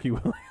about Ricky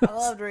Williams. I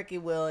loved Ricky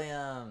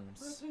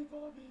Williams. Ricky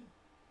Bobby.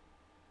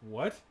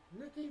 What?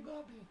 Ricky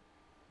Bobby.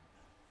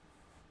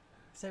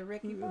 Say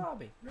Ricky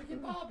Bobby. Ricky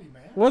Bobby,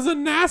 man. Was a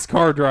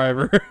NASCAR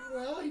driver.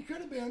 Well, he could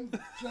have been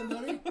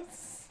somebody.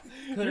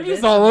 You're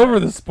just all over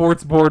the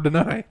sports board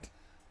tonight.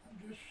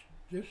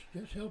 I'm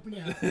just helping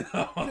you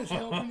out. Just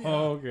helping you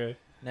Oh, out. okay.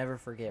 Never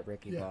forget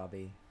Ricky Yeah.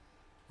 Bobby.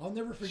 I'll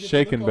never forget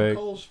Shake the and look on bake.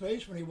 Cole's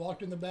face when he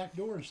walked in the back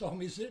door and saw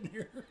me sitting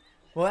here.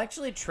 Well,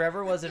 actually,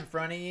 Trevor was in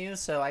front of you,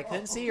 so I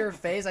couldn't see your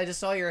face. I just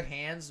saw your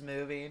hands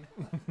moving.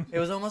 It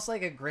was almost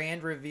like a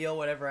grand reveal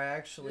whenever I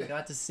actually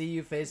got to see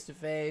you face to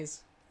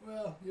face.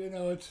 Well,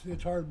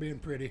 it's hard being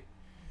pretty.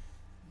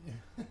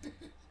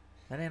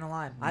 That ain't a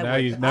lie. Now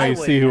you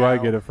see who I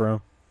get it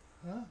from.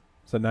 Huh?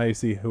 So now you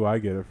see who I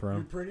get it Your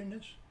from.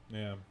 prettiness?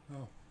 Yeah.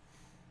 Oh.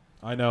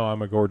 I know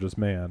I'm a gorgeous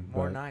man.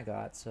 More But than I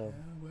got, so.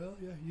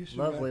 You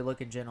still Lovely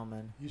looking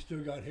gentleman. You still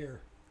got hair.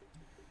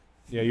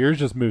 yeah, yours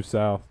just moved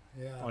south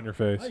Yeah. on your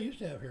face. I used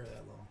to have hair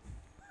that long.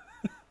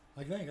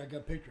 I think I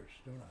got pictures,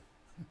 don't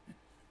I?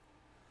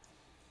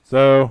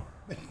 So,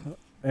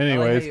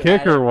 anyways, you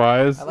kicker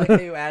wise, I like how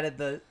you added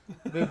the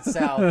move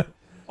south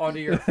onto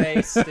your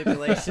face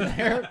stipulation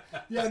there.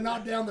 Yeah,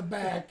 not down the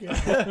back.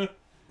 Yeah.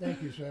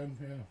 Thank you, son.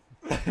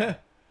 Yeah.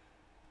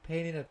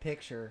 Painting a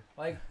picture.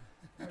 Like,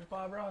 where's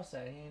Bob Ross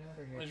at? He ain't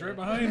over here. he's right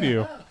behind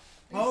you.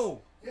 Oh!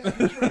 Yeah,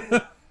 he's ready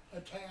to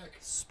attack.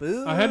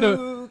 Spooky.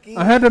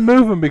 I had to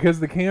move him because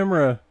the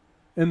camera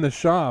in the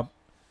shop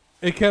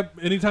it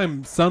kept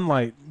anytime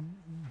sunlight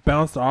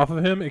bounced off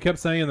of him, it kept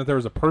saying that there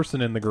was a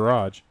person in the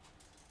garage.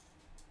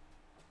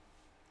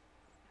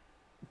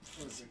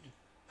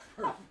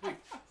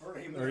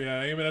 Or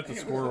yeah, aiming at the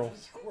squirrel.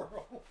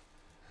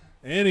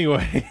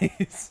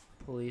 Anyways.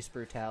 Police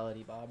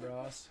brutality, Bob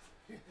Ross.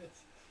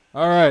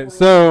 All right,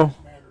 so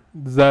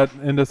does that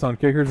end us on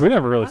kickers? We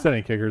never really said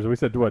any kickers. We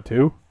said, what,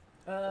 2?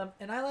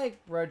 And I like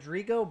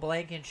Rodrigo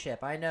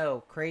Blankenship. I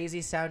know,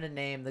 crazy sounding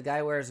name. The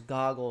guy wears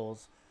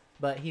goggles,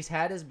 but he's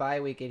had his bye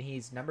week and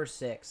he's number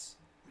 6.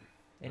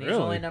 And he's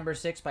Really? only number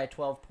 6 by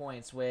 12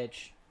 points,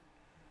 which,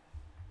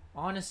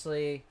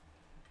 honestly,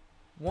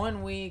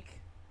 1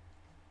 week,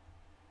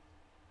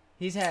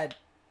 he's had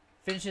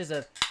finishes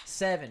of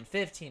 7,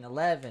 15,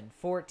 11,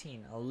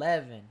 14,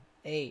 11,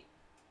 8.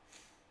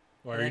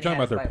 Well, And are you then he talking had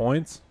about their his bye-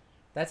 points?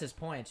 That's his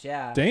points,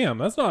 yeah. Damn,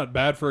 that's not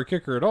bad for a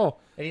kicker at all.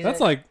 And he's That's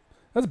at-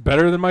 that's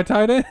better than my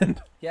tight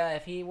end. Yeah,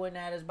 if he wouldn't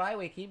have his bye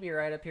week, he'd be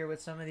right up here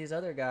with some of these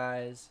other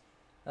guys.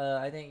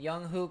 I think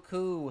Young Hoo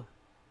Koo,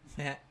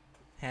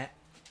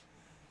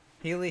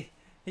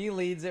 he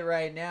leads it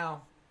right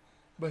now,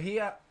 but he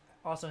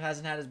also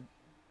hasn't had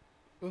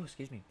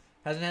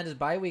his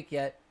bye week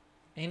yet,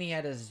 and he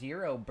had a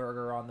 0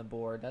 burger on the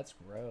board. That's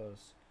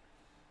gross.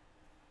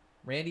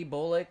 Randy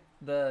Bullock,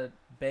 the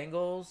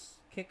Bengals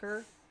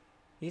kicker,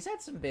 he's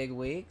had some big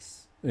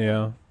weeks.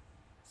 Yeah.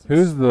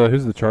 Who's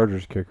the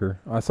Chargers kicker?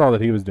 I saw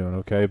that he was doing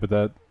okay, but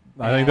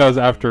I think that was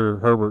after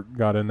Herbert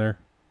got in there.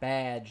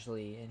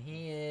 Badgley, and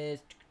he is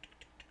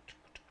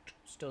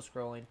still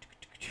scrolling.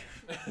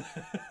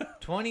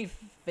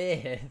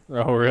 25th.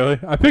 Oh, really?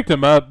 I picked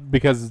him up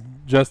because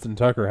Justin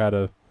Tucker had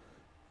a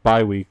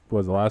bye week.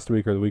 Was it last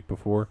week or the week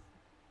before?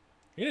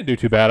 He didn't do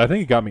too bad. I think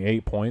he got me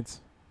 8 points.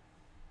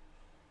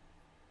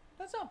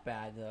 That's not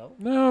bad though.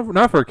 No,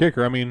 not for a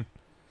kicker. I mean,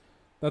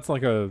 that's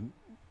like a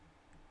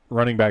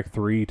running back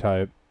 3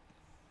 type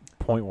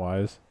point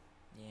wise.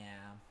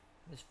 Yeah,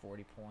 there's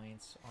 40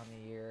 points on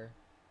the year.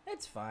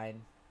 It's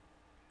fine.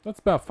 That's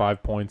about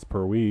 5 points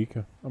per week.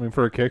 I mean,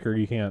 for a kicker,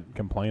 you can't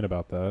complain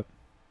about that.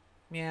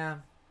 Yeah,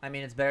 I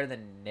mean it's better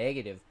than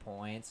negative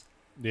points.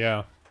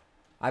 Yeah.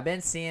 I've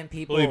been seeing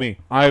people. Believe me,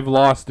 I've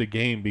lost a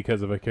game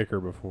because of a kicker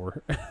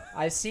before.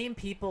 I've seen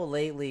people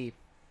lately,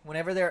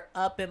 whenever they're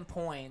up in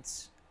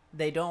points,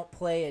 they don't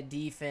play a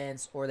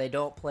defense or they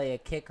don't play a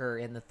kicker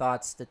in the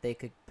thoughts that they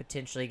could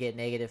potentially get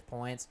negative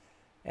points.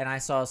 And I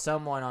saw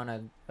someone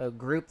on a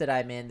group that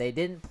I'm in, they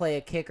didn't play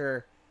a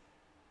kicker,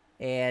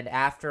 and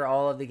after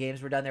all of the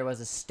games were done, there was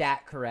a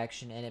stat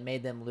correction, and it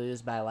made them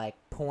lose by like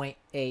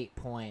 0.8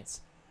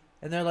 points.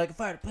 And they're like, if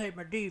I had played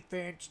my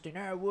defense, then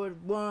I would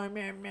have won.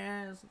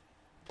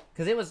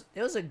 Because it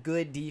was a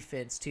good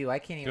defense, too. I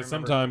can't even Because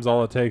remember. sometimes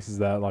all it takes is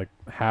that like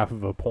half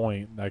of a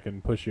point that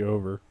can push you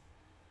over.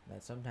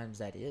 But sometimes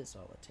that is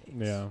all it takes.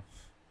 Yeah.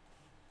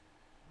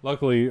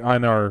 Luckily,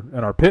 in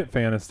our pit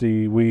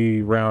fantasy,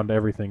 we round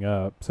everything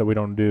up, so we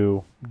don't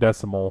do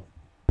decimal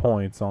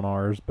points on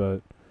ours.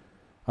 But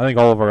I think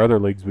all of our other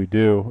leagues we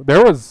do.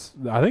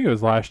 I think it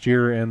was last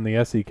year in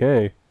the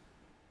SEK.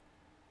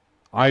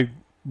 I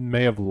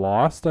may have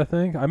lost. I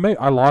think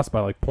I lost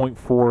by like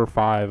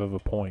 0.45 of a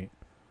point,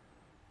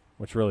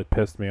 which really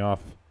pissed me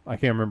off. I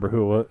can't remember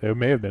who it was. It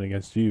may have been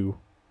against you.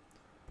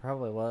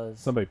 Probably was.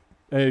 Somebody.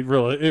 It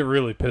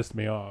really pissed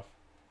me off.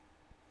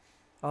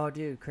 Oh,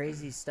 dude,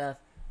 crazy stuff.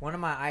 One of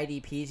my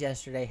IDPs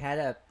yesterday had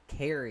a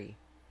carry.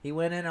 He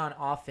went in on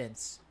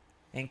offense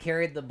and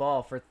carried the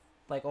ball for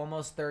like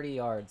almost 30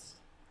 yards.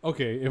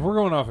 Okay, if we're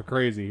going off of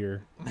crazy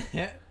here,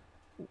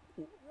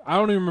 I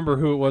don't even remember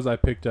who it was I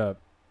picked up.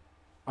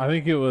 I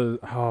think it was.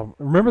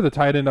 Remember the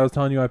tight end I was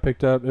telling you I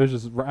picked up? It was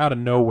just out of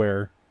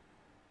nowhere.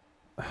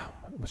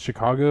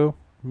 Chicago,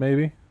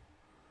 maybe?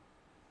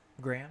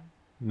 Graham?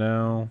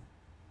 No.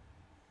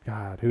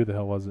 God, who the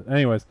hell was it?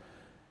 Anyways,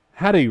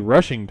 had a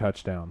rushing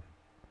touchdown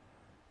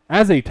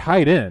as a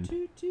tight end.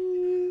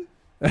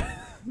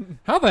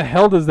 How the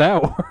hell does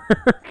that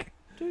work?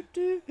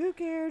 Who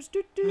cares?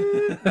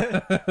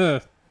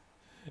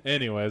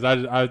 Anyways, I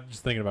was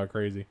just thinking about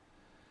crazy.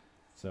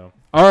 So,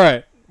 all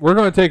right, we're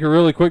going to take a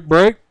really quick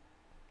break.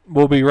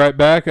 We'll be right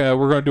back. We're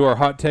going to do our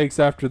hot takes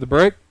after the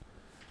break,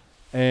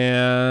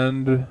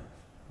 and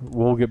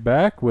we'll get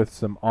back with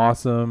some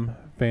awesome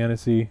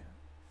fantasy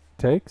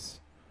takes.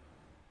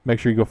 Make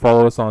sure you go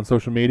follow us on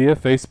social media,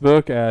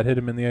 Facebook at Hit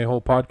 'em in the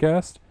A-Hole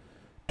Podcast,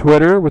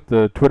 Twitter with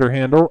the Twitter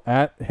handle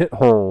at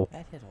HitHole,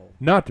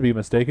 not to be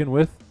mistaken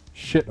with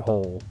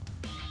Shithole.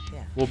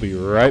 Yeah. We'll be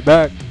right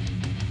back.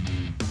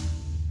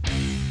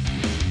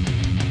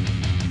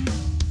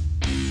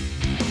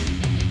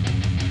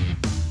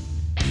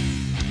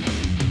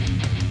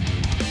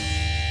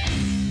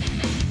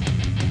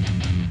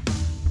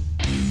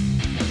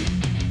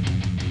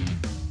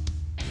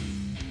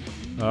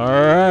 All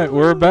right,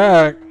 we're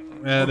back,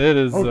 and it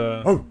is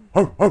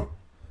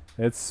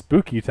it's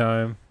spooky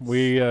time.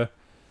 We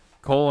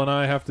Cole and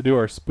I have to do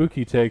our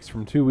spooky takes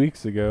from 2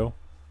 weeks ago,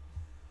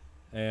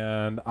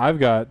 and I've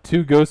got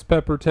 2 ghost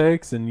pepper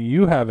takes, and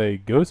you have a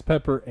ghost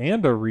pepper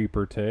and a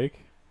reaper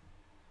take,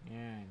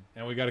 Yeah.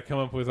 and we got to come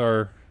up with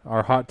our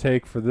our hot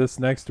take for this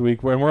next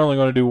week, and we're only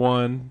going to do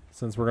one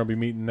since we're going to be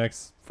meeting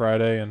next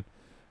Friday, and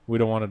we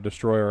don't want to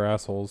destroy our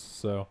assholes.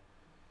 So,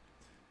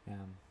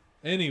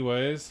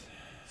 anyways,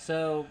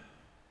 so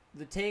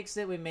the takes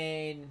that we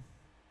made,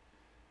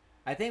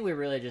 I think we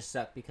really just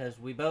sucked because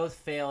we both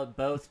failed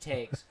both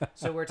takes.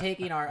 So we're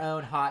taking our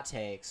own hot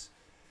takes.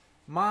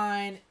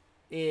 Mine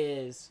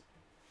is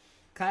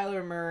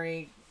Kyler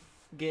Murray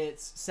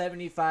gets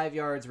 75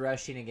 yards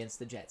rushing against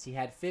the Jets. He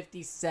had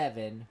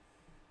 57.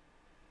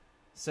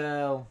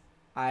 So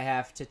I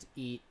have to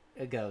eat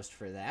a ghost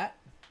for that.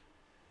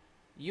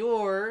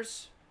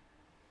 Yours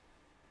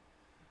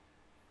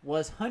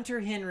was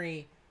Hunter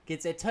Henry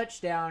gets a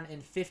touchdown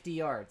in 50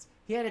 yards.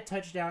 He had a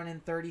touchdown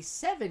in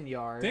 37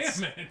 yards.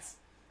 damn it.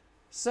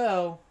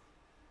 So,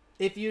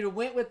 if you'd have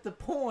went with the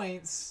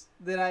points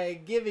that I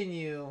had given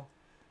you,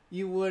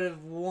 you would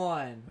have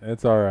won.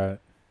 It's all right.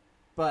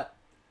 But,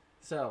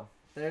 so,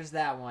 there's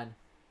that one.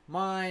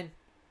 Mine,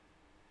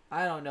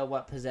 I don't know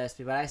what possessed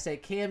me, but I say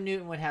Cam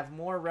Newton would have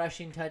more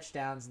rushing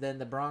touchdowns than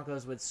the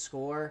Broncos would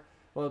score.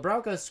 Well, the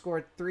Broncos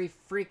scored 3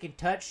 freaking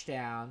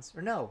touchdowns.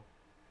 Or no,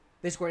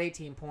 they scored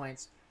 18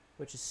 points,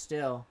 which is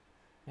still...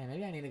 Man,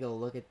 maybe I need to go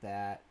look at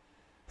that.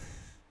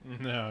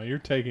 No, you're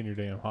taking your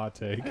damn hot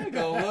take. I need to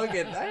go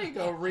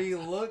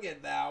re-look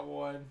at that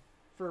one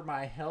for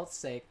my health's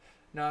sake.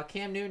 No,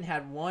 Cam Newton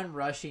had 1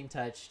 rushing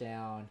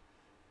touchdown.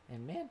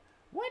 And man,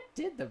 what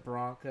did the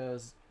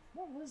Broncos...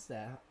 What was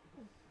that?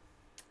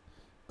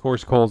 Of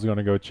course, Cole's going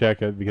to go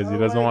check it because he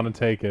doesn't want to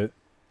take it.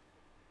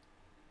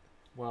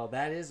 Well,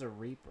 that is a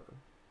Reaper.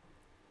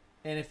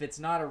 And if it's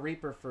not a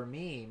Reaper for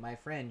me, my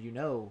friend, you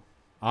know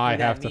I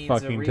who have that to means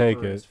fucking a take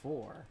Reaper it. is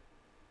for.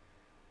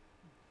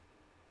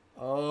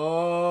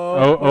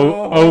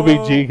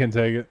 OBG can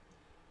take it.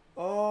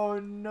 Oh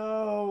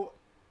no,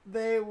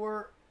 they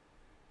were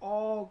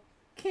all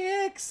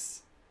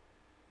kicks.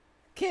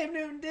 Cam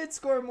Newton did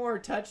score more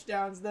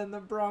touchdowns than the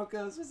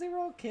Broncos because they were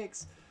all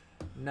kicks.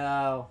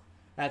 No,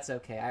 that's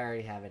okay. I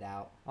already have it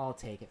out. I'll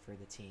take it for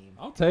the team.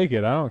 I'll take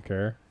it. I don't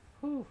care.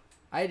 Whew.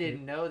 I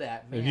didn't know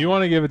that, man. If you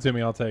want to give it to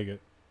me, I'll take it.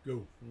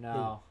 Go.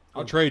 No.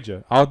 I'll trade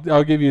you.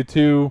 I'll give you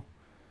 2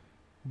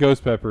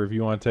 ghost pepper if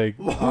you want to take.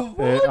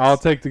 What? I'll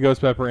take the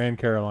ghost pepper and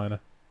Carolina.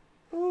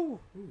 Ooh.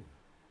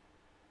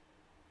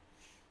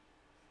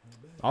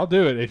 I'll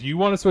do it. If you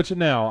want to switch it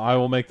now, I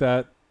will make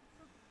that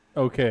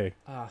okay.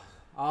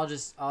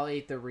 I'll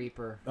eat the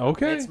Reaper.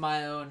 Okay. It's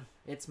my own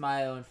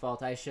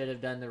fault. I should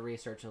have done the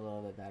research a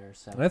little bit better.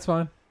 So That's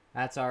fine.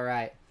 that's all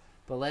right.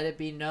 But let it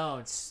be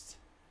known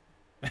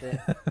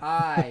that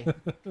I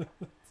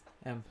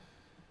am.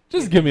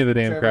 Just give me the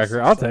damn Trevor's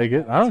cracker. I'll so- take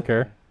it. I don't it's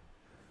care. okay.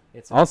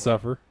 It's I'll okay.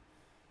 suffer.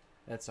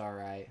 That's all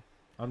right.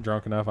 I'm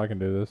drunk enough. I can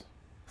do this.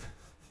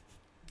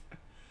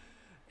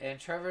 And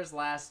Trevor's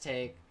last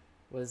take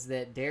was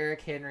that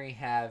Derrick Henry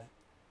have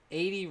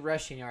 80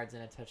 rushing yards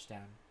and a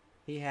touchdown.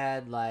 He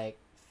had like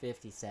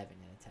 57 in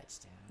a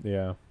touchdown.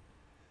 Yeah.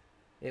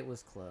 It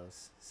was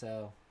close.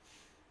 So,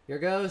 your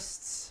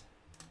ghosts,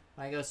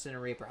 my ghost and a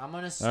Reaper. I'm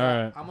gonna start.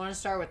 All right. I'm gonna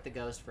start with the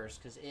ghost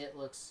first because it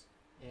looks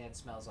and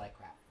smells like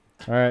crap.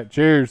 All right.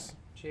 Cheers.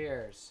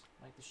 Cheers,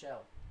 like the show.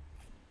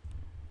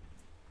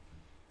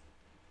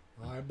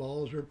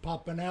 Eyeballs are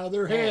popping out of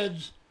their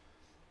heads.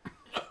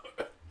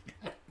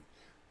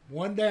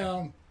 One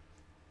down.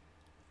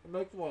 It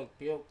makes me like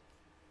puke.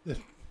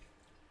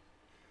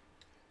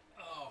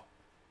 Oh.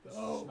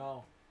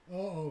 No.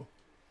 Uh-oh.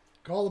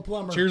 Call the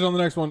plumber. Cheers on the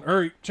next one.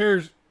 Hurry.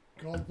 Cheers.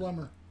 Call the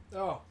plumber.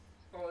 Oh,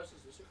 this is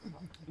the super.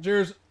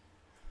 Cheers.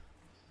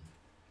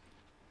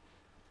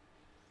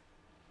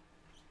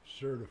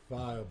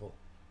 Certifiable.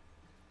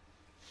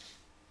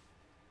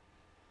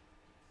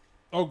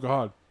 Oh,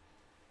 God.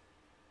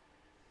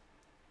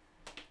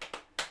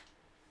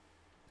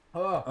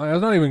 Oh,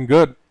 That's not even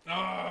good.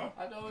 I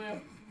know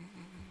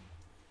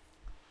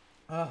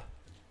you.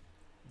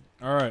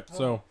 All right.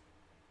 So,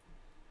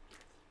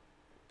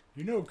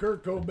 You know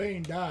Kurt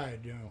Cobain died,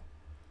 you know.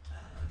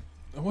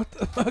 what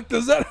the fuck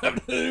does that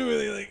have to do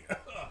with anything?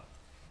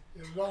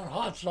 It was on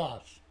hot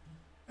sauce.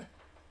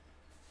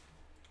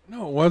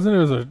 No, it wasn't. It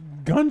was a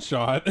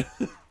gunshot.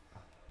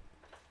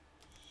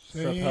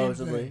 Same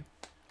Supposedly. thing.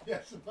 Yeah,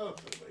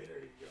 supposedly. There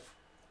you go.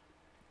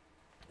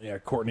 Yeah,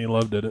 Courtney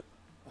Love did it.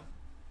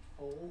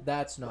 Oh.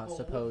 That's not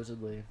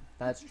supposedly.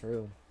 That's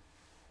true.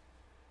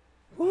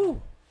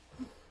 Woo.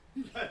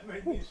 That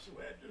made me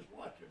sweat just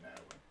watching that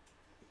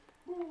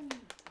one. Woo.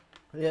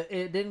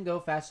 It didn't go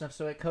fast enough,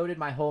 so it coated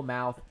my whole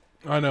mouth.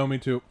 I know, me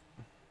too.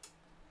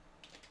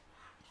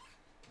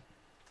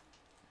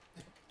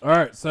 All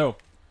right, so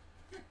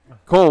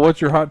Cole,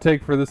 what's your hot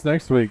take for this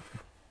next week?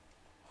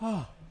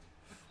 Getting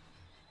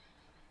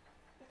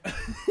time,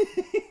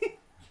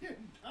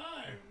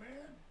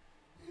 man.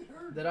 It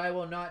hurt. That I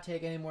will not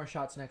take any more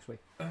shots next week.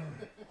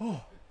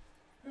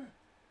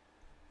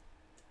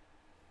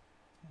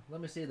 Let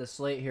me see the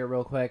slate here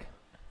real quick.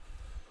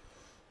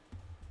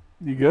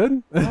 You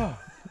good?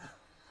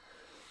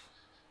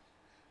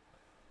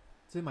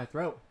 It's in my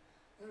throat.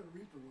 That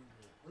Reaper one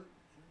hurt.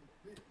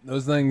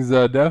 Those things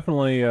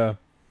definitely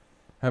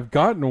have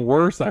gotten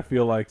worse, I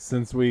feel like,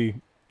 since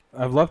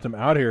I've left him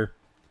out here.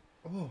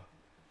 Oh.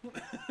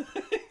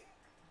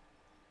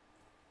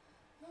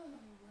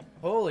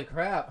 Holy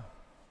crap.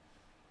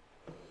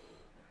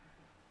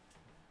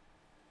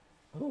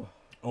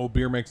 Oh,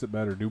 beer makes it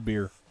better. Do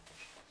beer.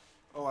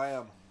 Oh, I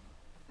am.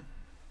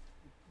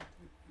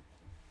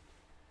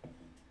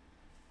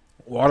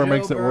 Water Joe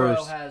makes it Burrow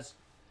worse. has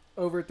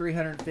over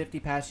 350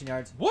 passing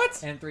yards.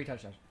 What? And 3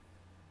 touchdowns.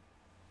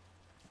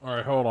 All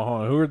right, hold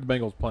on. Who are the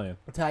Bengals playing?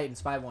 The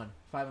Titans, 5-1.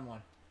 5-1.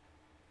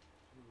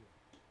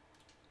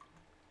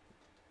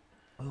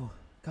 Oh,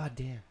 god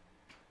damn.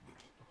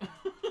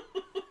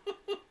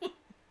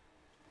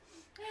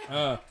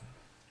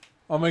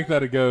 I'll make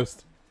that a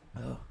ghost.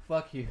 Oh,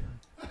 fuck you.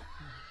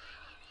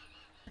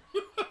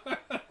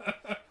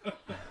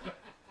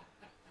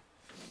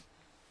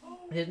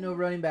 There's no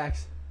running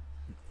backs.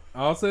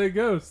 I'll say a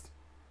ghost.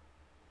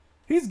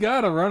 He's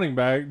got a running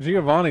back.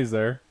 Giovanni's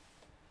there.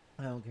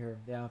 I don't care.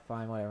 Yeah,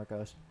 fine, whatever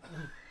goes.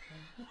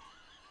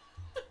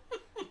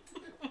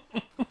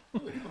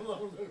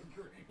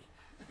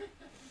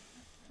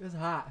 It's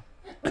hot.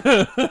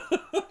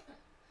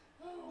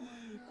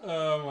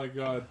 Oh my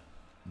god.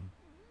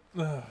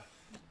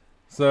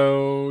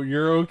 So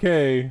you're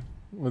okay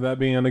with that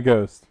being a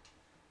ghost?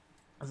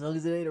 As long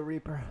as it ain't a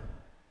Reaper.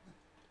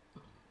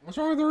 What's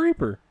wrong with the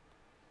Reaper?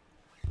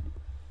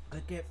 I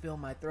can't feel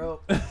my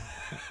throat.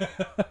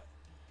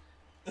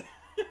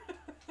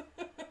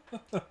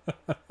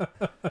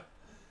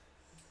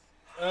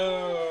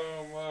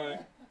 Oh my.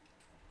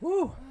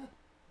 Woo!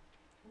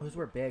 Those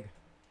were big.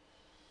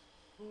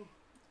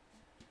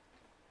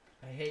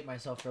 I hate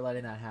myself for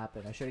letting that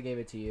happen. I should have gave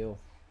it to you.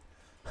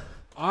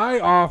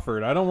 I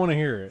offered. I don't want to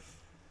hear it.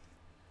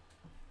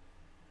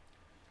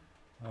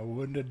 I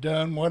wouldn't have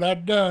done what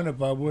I'd done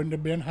if I wouldn't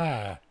have been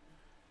high.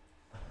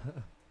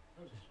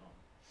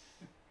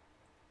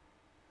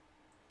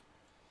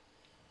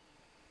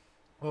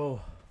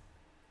 Oh.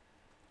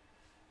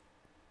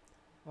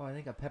 Oh, I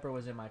think a pepper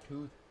was in my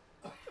tooth.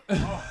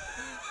 Oh,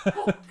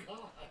 God.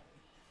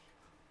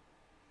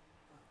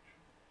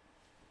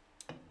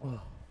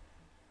 Oh.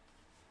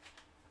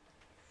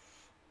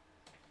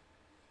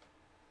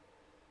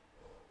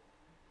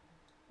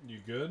 You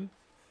good?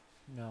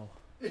 No.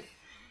 Oh,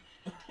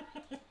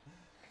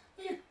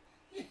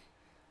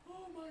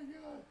 my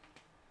God.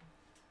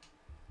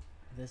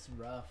 This is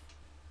rough.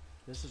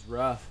 This is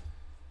rough.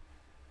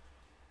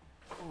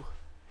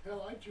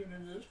 Hell, I tune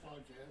into this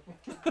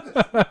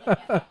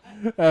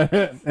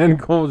podcast. And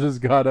Cole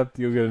just got up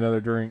to get another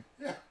drink.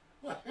 Yeah.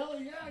 Well, hell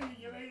yeah,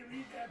 you made him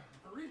eat that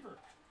Reaper.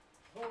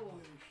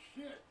 Holy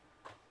shit.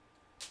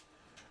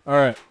 All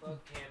right.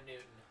 Fuck Cam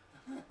Newton.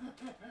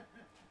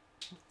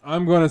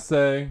 I'm going to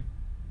say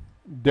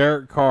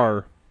Derek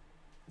Carr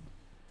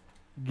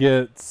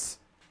gets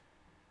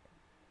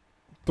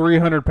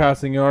 300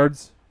 passing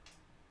yards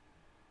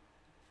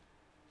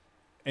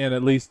and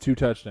at least 2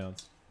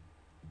 touchdowns.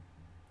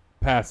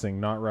 Passing,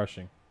 not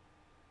rushing.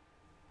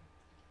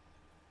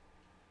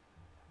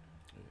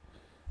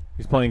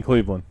 He's playing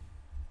Cleveland.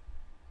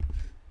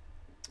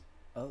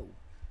 Oh.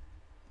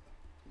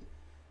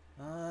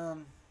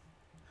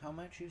 How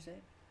much you say?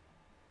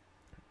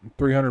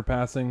 300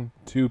 passing,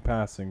 2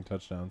 passing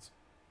touchdowns.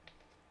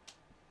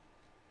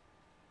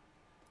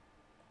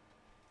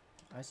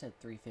 I said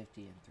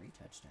 350 and 3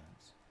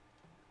 touchdowns.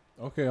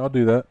 Okay, I'll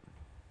do that.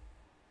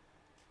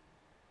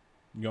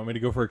 You want me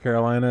to go for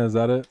Carolina? Is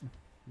that it?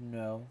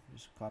 No,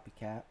 just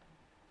copycat.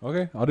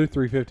 Okay, I'll do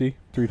 350,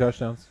 3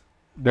 touchdowns.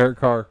 Derek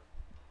Carr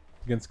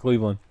against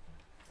Cleveland.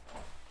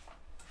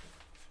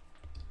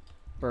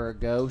 For a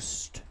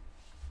ghost.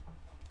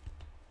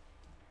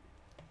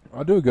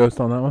 I'll do a ghost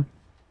on that one.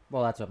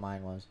 Well, that's what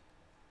mine was.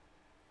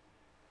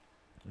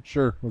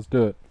 Sure, let's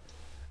do it.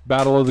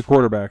 Battle of the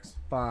quarterbacks.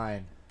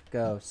 Fine.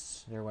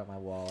 Ghosts. There went my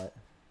wallet.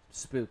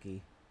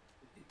 Spooky.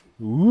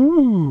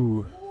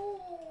 Ooh.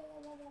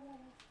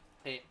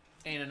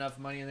 Ain't enough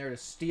money in there to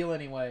steal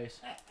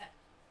anyways.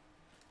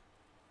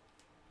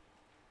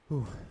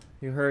 Whew.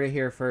 You heard it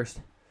here first.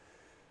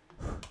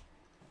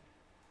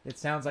 It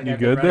sounds like You I've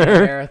been good running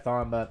there? a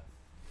marathon, but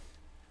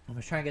I'm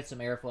just trying to get some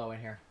airflow in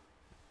here.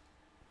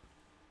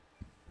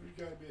 There's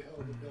got to be a hell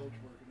of a belch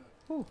working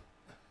up.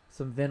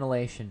 Some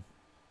ventilation.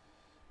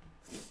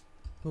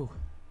 Ooh.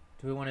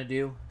 Do we want to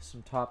do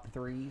some top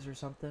 3s or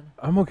something?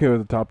 I'm okay with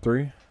the top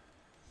 3.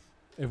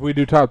 If we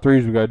do top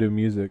 3s, we got to do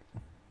music.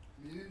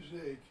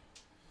 Music.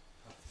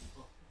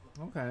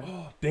 Okay.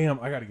 Oh, damn,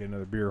 I got to get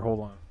another beer. Hold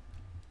on.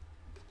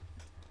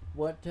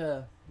 What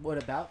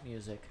about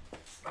music?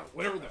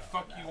 Whatever the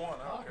fuck you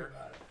want. I don't Talk care.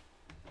 about it.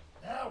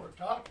 Now we're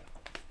talking.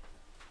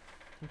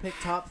 You pick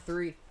top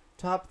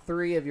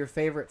 3 of your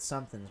favorite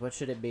somethings. What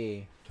should it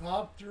be?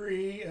 Top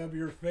 3 of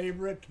your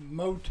favorite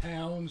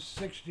Motown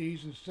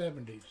 60s and 70s.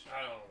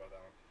 I don't know about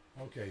that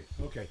one.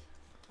 Okay.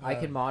 I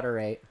can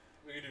moderate.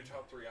 We can do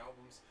top 3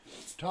 albums.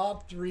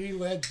 Top 3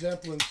 Led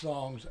Zeppelin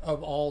songs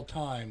of all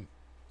time.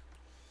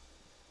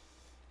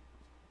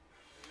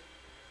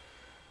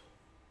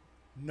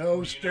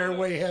 No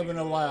Stairway Heaven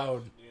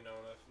allowed. Do you know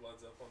enough Led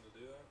Zeppelin to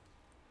do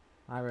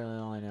I really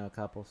only know a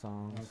couple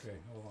songs. Okay,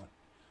 hold on.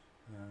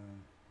 Let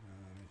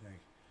me think.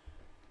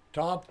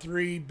 Top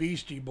 3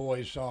 Beastie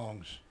Boys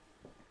songs.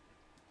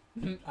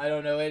 I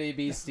don't know any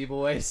Beastie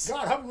Boys.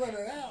 God, I'm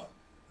running out.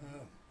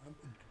 I'm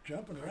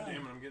jumping around.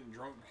 Damn it, I'm getting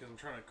drunk because I'm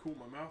trying to cool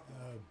my mouth.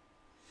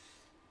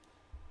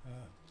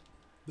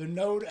 The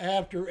note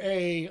after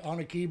A on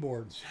a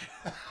keyboard.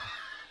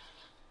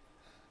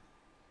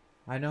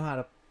 I know how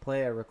to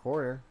play a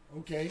recorder.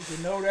 Okay,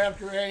 the note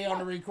after A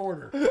on a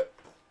recorder.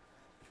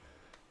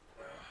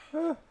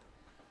 What's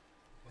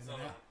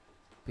that?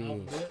 B.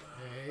 Alphabet,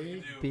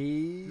 A.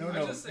 B. No,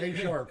 A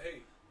sharp. Hey,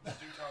 let's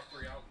do top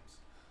 3 albums.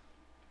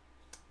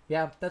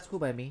 Yeah, that's cool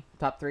by me.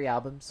 Top 3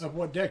 albums. Of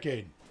what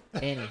decade?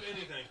 Any.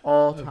 Anything.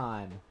 All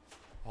time.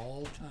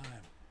 All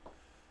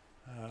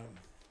time.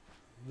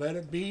 Let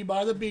It Be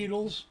by the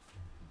Beatles.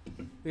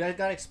 We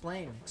gotta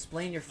explain.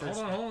 Explain your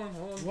first. Hold on.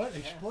 What?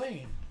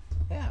 Explain.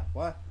 Yeah.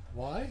 What?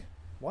 Why?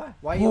 Why?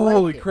 Why you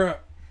Holy like it?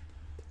 crap.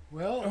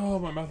 Well, Oh,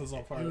 my mouth is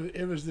on fire.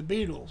 it was the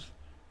Beatles.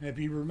 And if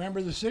you remember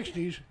the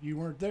 60s, you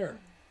weren't there.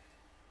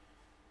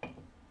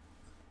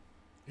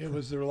 It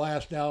was their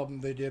last album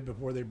they did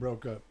before they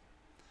broke up.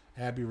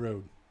 Abbey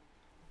Road.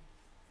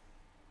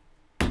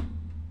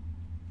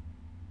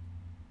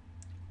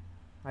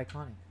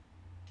 Iconic.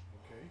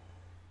 Okay.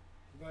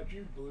 What about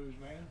you, blues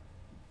man?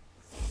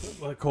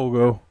 Let Cole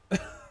go.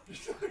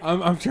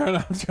 I'm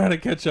trying to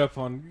catch up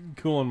on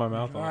cooling my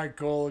mouth All off. right,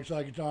 Cole. Looks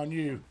like it's on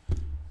you.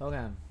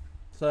 Okay.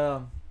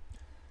 So,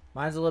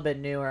 mine's a little bit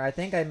newer. I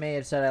think I may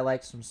have said I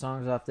liked some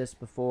songs off this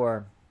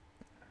before.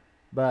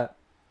 But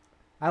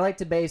I like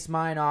to base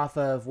mine off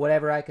of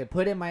whatever I could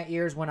put in my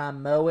ears when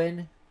I'm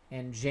mowing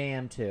and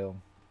jam to.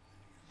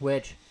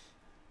 Which,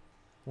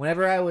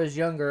 whenever I was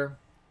younger,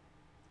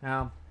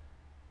 now,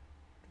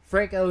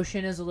 Frank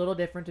Ocean is a little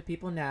different to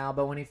people now,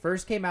 but when he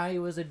first came out, he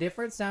was a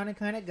different sounding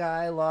kind of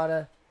guy. A lot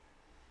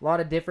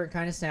of different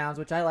kind of sounds,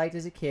 which I liked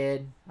as a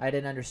kid. I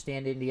didn't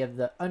understand any of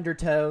the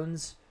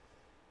undertones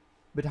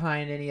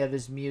behind any of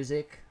his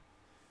music,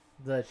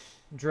 the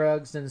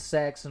drugs and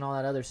sex and all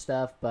that other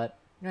stuff. But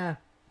yeah,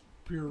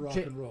 Pure rock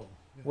and roll.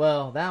 Yeah.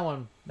 well, that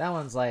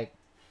one's like,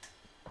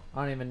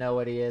 I don't even know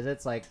what he is.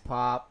 It's like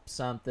pop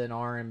something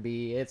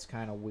R&B. It's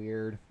kind of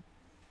weird.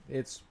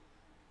 It's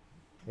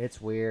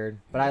weird,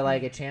 but I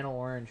like it. Channel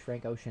Orange,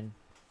 Frank Ocean.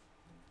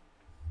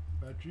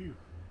 About you.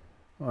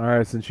 All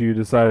right, since you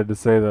decided to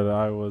say that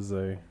I was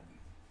a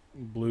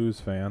blues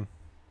fan,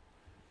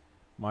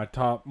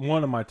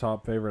 one of my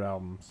top favorite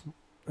albums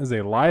is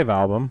a live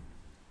album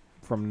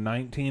from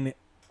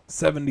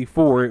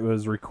 1974. It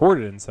was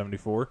recorded in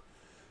 74,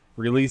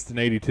 released in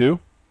 82.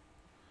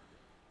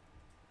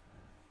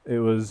 It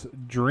was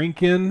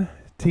Drinkin'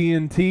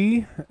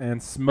 TNT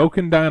and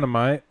Smokin'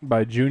 Dynamite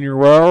by Junior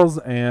Wells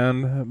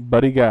and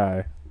Buddy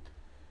Guy.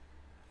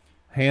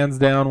 Hands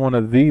down one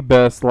of the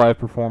best live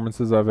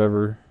performances I've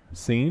ever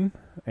seen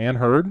and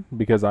heard,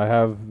 because I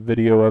have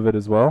video of it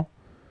as well.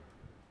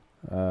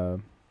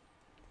 The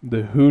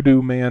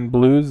Hoodoo Man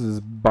Blues is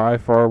by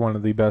far one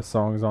of the best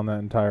songs on that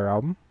entire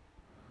album.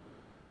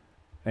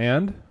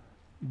 And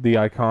the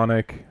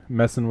iconic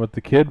Messin' with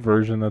the Kid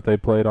version that they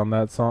played on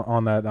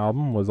that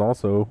album was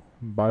also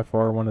by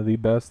far one of the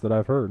best that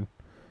I've heard,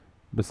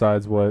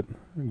 besides what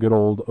good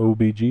old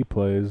OBG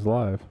plays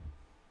live.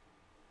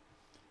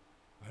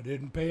 I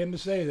didn't pay him to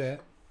say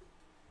that.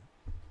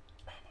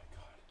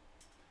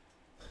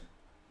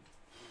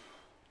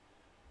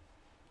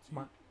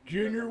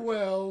 Junior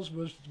Wells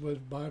was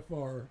by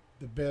far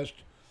the best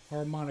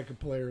harmonica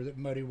player that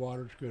Muddy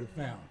Waters could have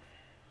found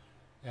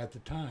at the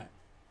time.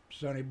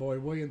 Sonny Boy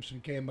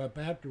Williamson came up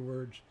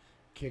afterwards,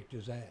 kicked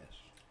his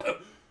ass.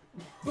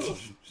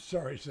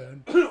 Sorry,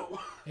 son.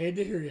 Hate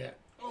to hear that.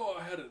 Oh,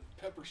 I had a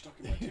pepper stuck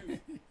in my tooth.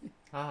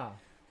 Ah,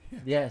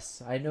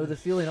 yes, I know the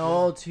feeling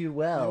all too The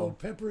well. old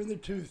pepper in the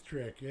tooth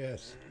trick,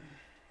 yes.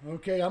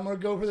 Okay, I'm going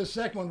to go for the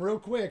second one real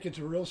quick. It's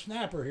a real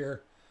snapper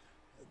here.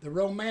 The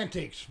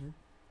Romantics,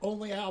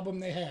 only album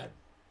they had.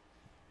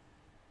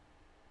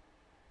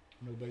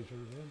 Nobody's heard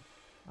of them?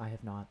 I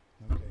have not.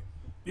 Okay.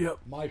 Yep.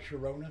 My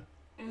Sharona.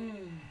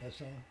 That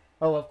song.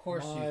 Oh, of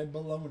course My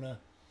Bologna.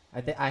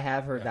 I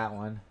have heard that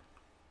one.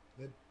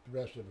 The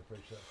rest of it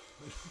pretty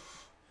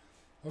tough.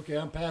 Okay,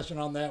 I'm passing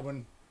on that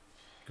one.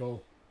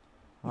 Go.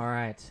 All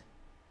right.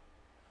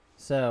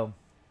 So,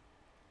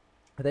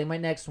 I think my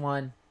next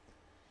one.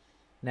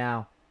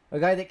 Now, a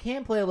guy that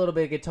can play a little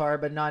bit of guitar,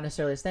 but not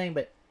necessarily his thing,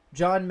 but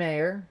John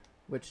Mayer,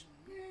 which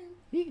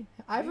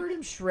I've heard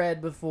him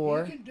shred before.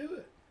 You can do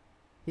it.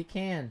 He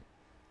can.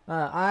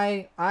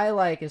 I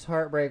like his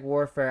Heartbreak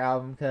Warfare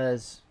album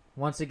because,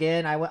 once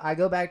again, I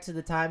go back to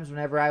the times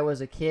whenever I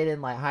was a kid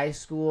in like high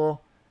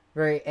school,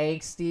 very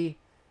angsty,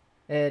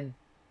 and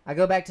I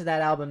go back to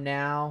that album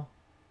now.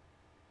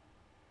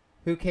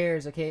 Who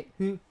cares?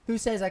 Who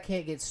says I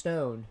can't get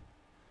stoned?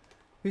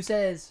 Who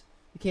says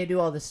you can't do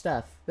all this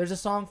stuff? There's a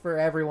song for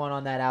everyone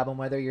on that album,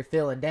 whether you're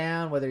feeling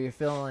down, whether you're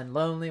feeling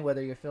lonely,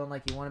 whether you're feeling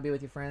like you want to be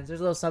with your friends.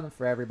 There's a little something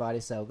for everybody,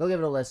 so go give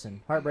it a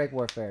listen. Heartbreak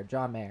Warfare,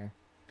 John Mayer.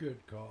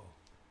 Good call.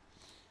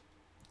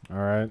 All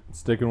right,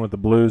 sticking with the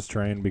blues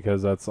train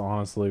because that's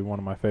honestly one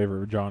of my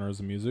favorite genres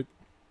of music.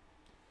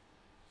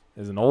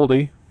 Is an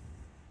oldie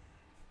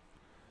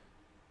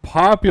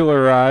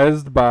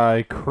popularized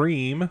by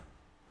Cream.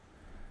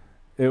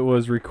 It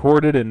was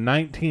recorded in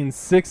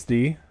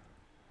 1960,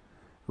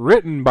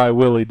 written by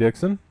Willie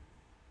Dixon,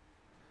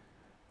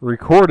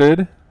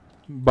 recorded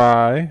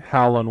by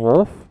Howlin'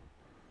 Wolf.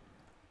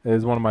 It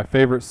is one of my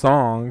favorite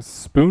songs,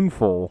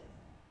 Spoonful.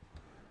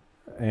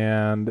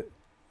 And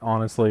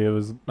honestly, it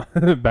was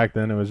back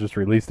then it was just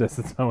released as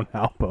its own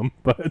album,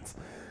 but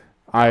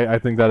I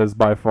think that is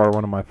by far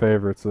one of my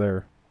favorites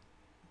there.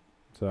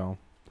 So,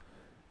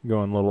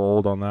 going a little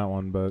old on that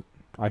one, but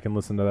I can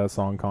listen to that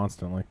song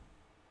constantly.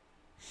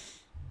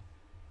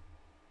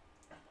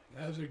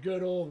 That was a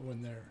good old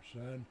one there,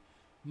 son.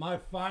 My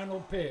final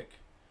pick,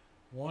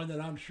 one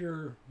that I'm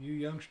sure you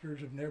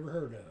youngsters have never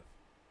heard of.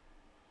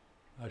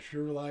 I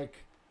sure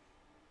like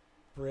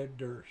Fred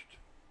Durst.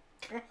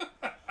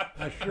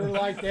 I sure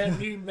like that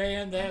new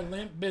band, that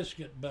Limp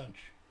Bizkit bunch.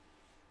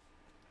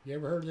 You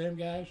ever heard of them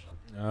guys?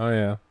 Oh,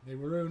 yeah. They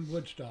ruined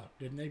Woodstock.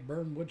 Didn't they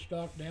burn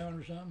Woodstock down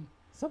or something?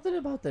 Something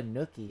about the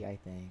Nookie, I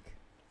think.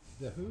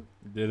 The who?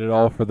 Did it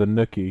all for the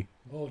nookie.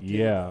 Oh,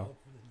 Yeah.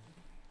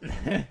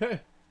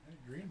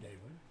 Green Day,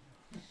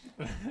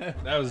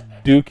 wasn't That was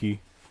Dookie.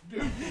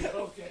 it?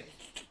 Okay.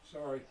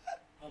 Sorry.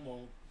 I'm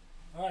old.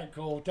 All right,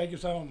 Cole, take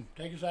us home.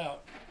 Take us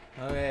out.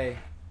 Okay,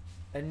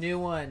 a new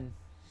one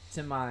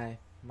to my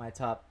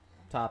top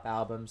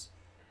albums.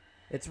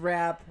 It's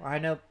rap. I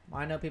know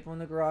people in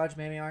the garage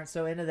maybe aren't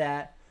so into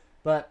that,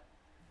 but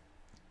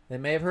they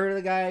may have heard of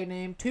the guy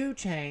named 2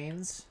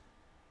 Chainz.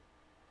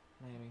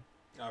 Maybe.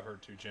 I've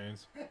heard 2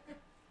 Chainz.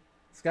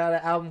 It's got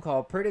an album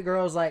called Pretty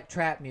Girls Like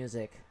Trap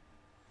Music.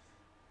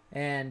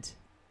 And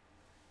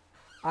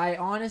I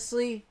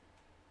honestly,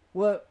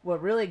 what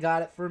really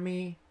got it for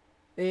me,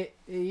 it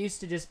used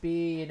to just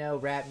be,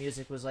 rap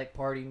music was like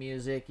party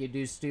music. You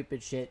do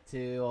stupid shit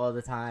to all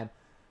the time.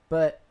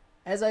 But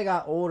as I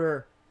got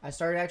older, I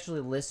started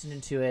actually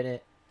listening to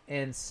it.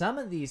 And some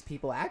of these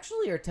people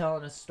actually are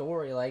telling a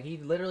story. Like, he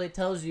literally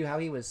tells you how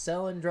he was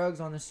selling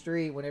drugs on the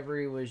street whenever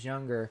he was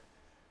younger.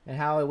 And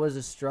how it was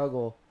a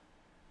struggle.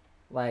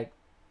 Like,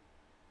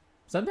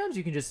 sometimes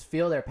you can just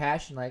feel their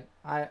passion. Like,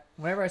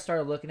 whenever I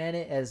started looking at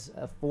it as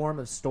a form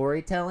of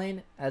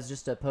storytelling, as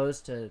just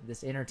opposed to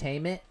this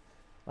entertainment,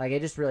 like,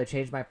 it just really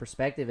changed my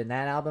perspective. In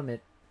that album,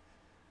 it,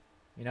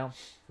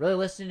 really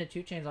listening to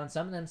 2 Chainz on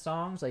some of them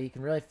songs, like, you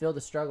can really feel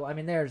the struggle. I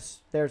mean, there's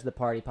the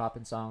party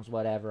popping songs,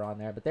 whatever, on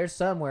there, but there's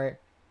some where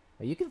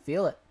you can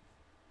feel it.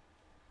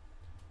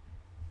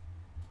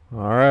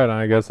 All right,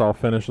 I guess I'll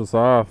finish this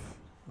off.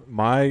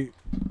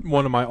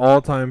 One of my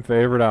all-time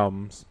favorite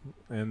albums,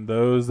 and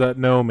those that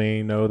know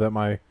me know that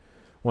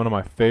one of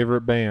my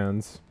favorite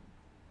bands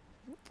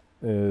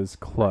is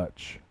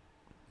Clutch.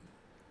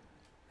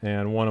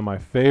 And one of my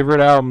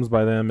favorite albums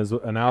by them is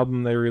an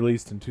album they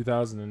released in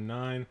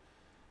 2009.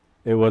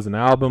 It was an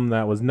album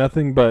that was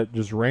nothing but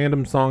just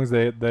random songs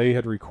they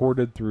had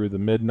recorded through the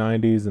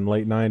mid-90s and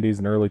late 90s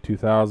and early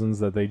 2000s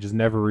that they just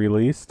never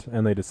released,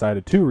 and they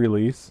decided to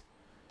release.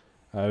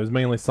 It was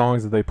mainly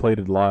songs that they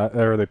played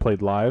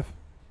live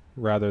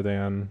rather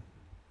than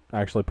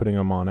actually putting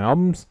them on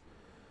albums.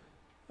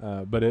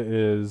 But it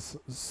is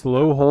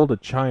Slow Hold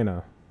of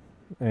China,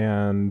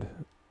 and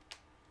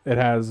it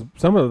has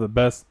some of the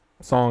best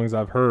songs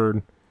I've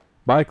heard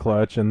by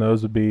Clutch, and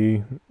those would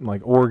be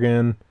like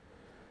Organ,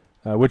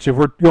 which, if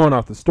we're going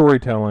off the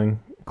storytelling,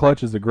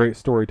 Clutch is a great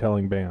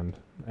storytelling band.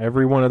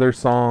 Every one of their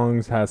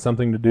songs has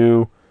something to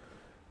do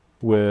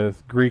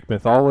with Greek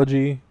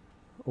mythology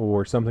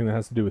or something that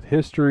has to do with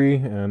history,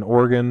 and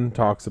Organ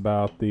talks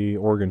about the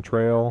Oregon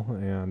Trail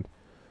and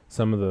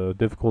some of the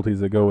difficulties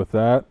that go with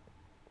that.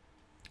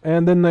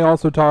 And then they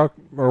also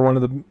one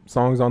of the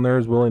songs on there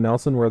is Willie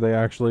Nelson, where they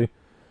actually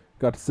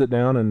got to sit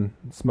down and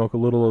smoke a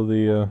little of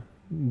the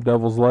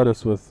devil's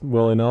lettuce with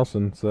Willie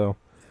Nelson. So,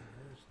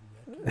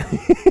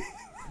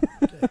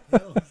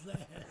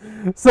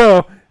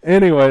 so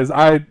anyways,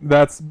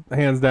 that's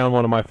hands down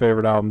one of my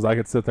favorite albums. I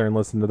could sit there and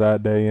listen to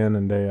that day in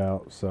and day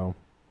out. So,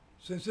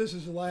 since this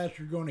is the last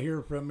you're going to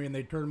hear from me and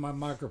they turned my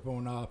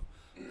microphone off,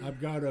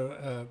 I've got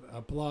to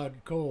applaud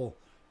Cole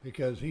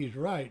because he's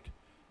right.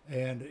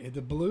 And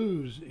the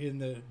blues in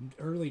the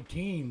early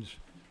teens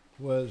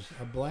was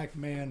a black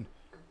man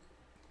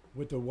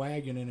with a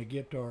wagon and a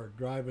guitar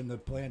driving the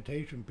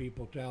plantation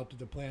people out to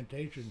the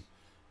plantation.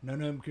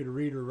 None of them could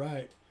read or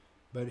write,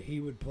 but he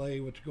would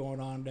play what's going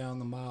on down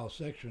the mile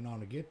section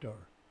on a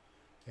guitar.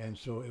 And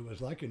so it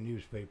was like a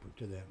newspaper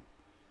to them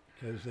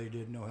because they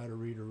didn't know how to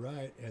read or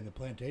write, and the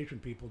plantation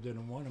people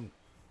didn't want them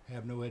to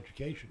have no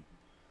education.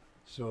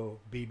 So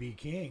B.B.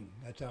 King,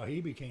 that's how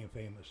he became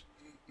famous,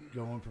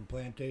 going from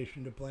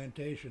plantation to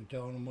plantation,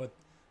 telling them what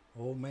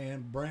old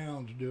man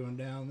Brown's doing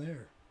down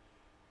there.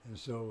 And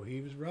so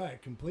he was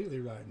right, completely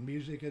right.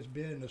 Music has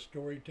been a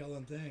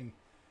storytelling thing,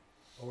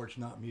 or it's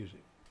not music.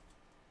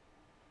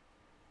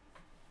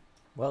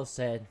 Well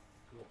said.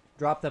 Cool.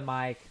 Drop the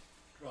mic.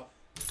 Drop.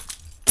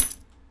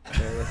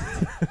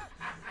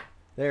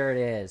 There it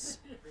is.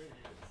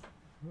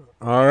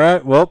 All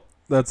right. Well,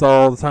 that's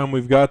all the time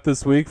we've got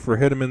this week for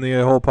Hit 'em in the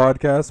A-Hole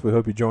podcast. We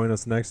hope you join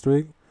us next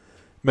week.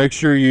 Make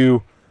sure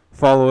you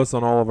follow us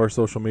on all of our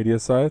social media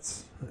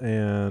sites,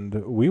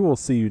 and we will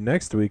see you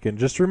next week. And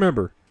just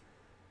remember,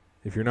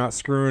 if you're not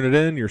screwing it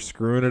in, you're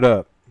screwing it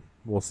up.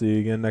 We'll see you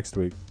again next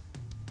week.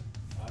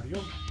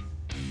 Adios.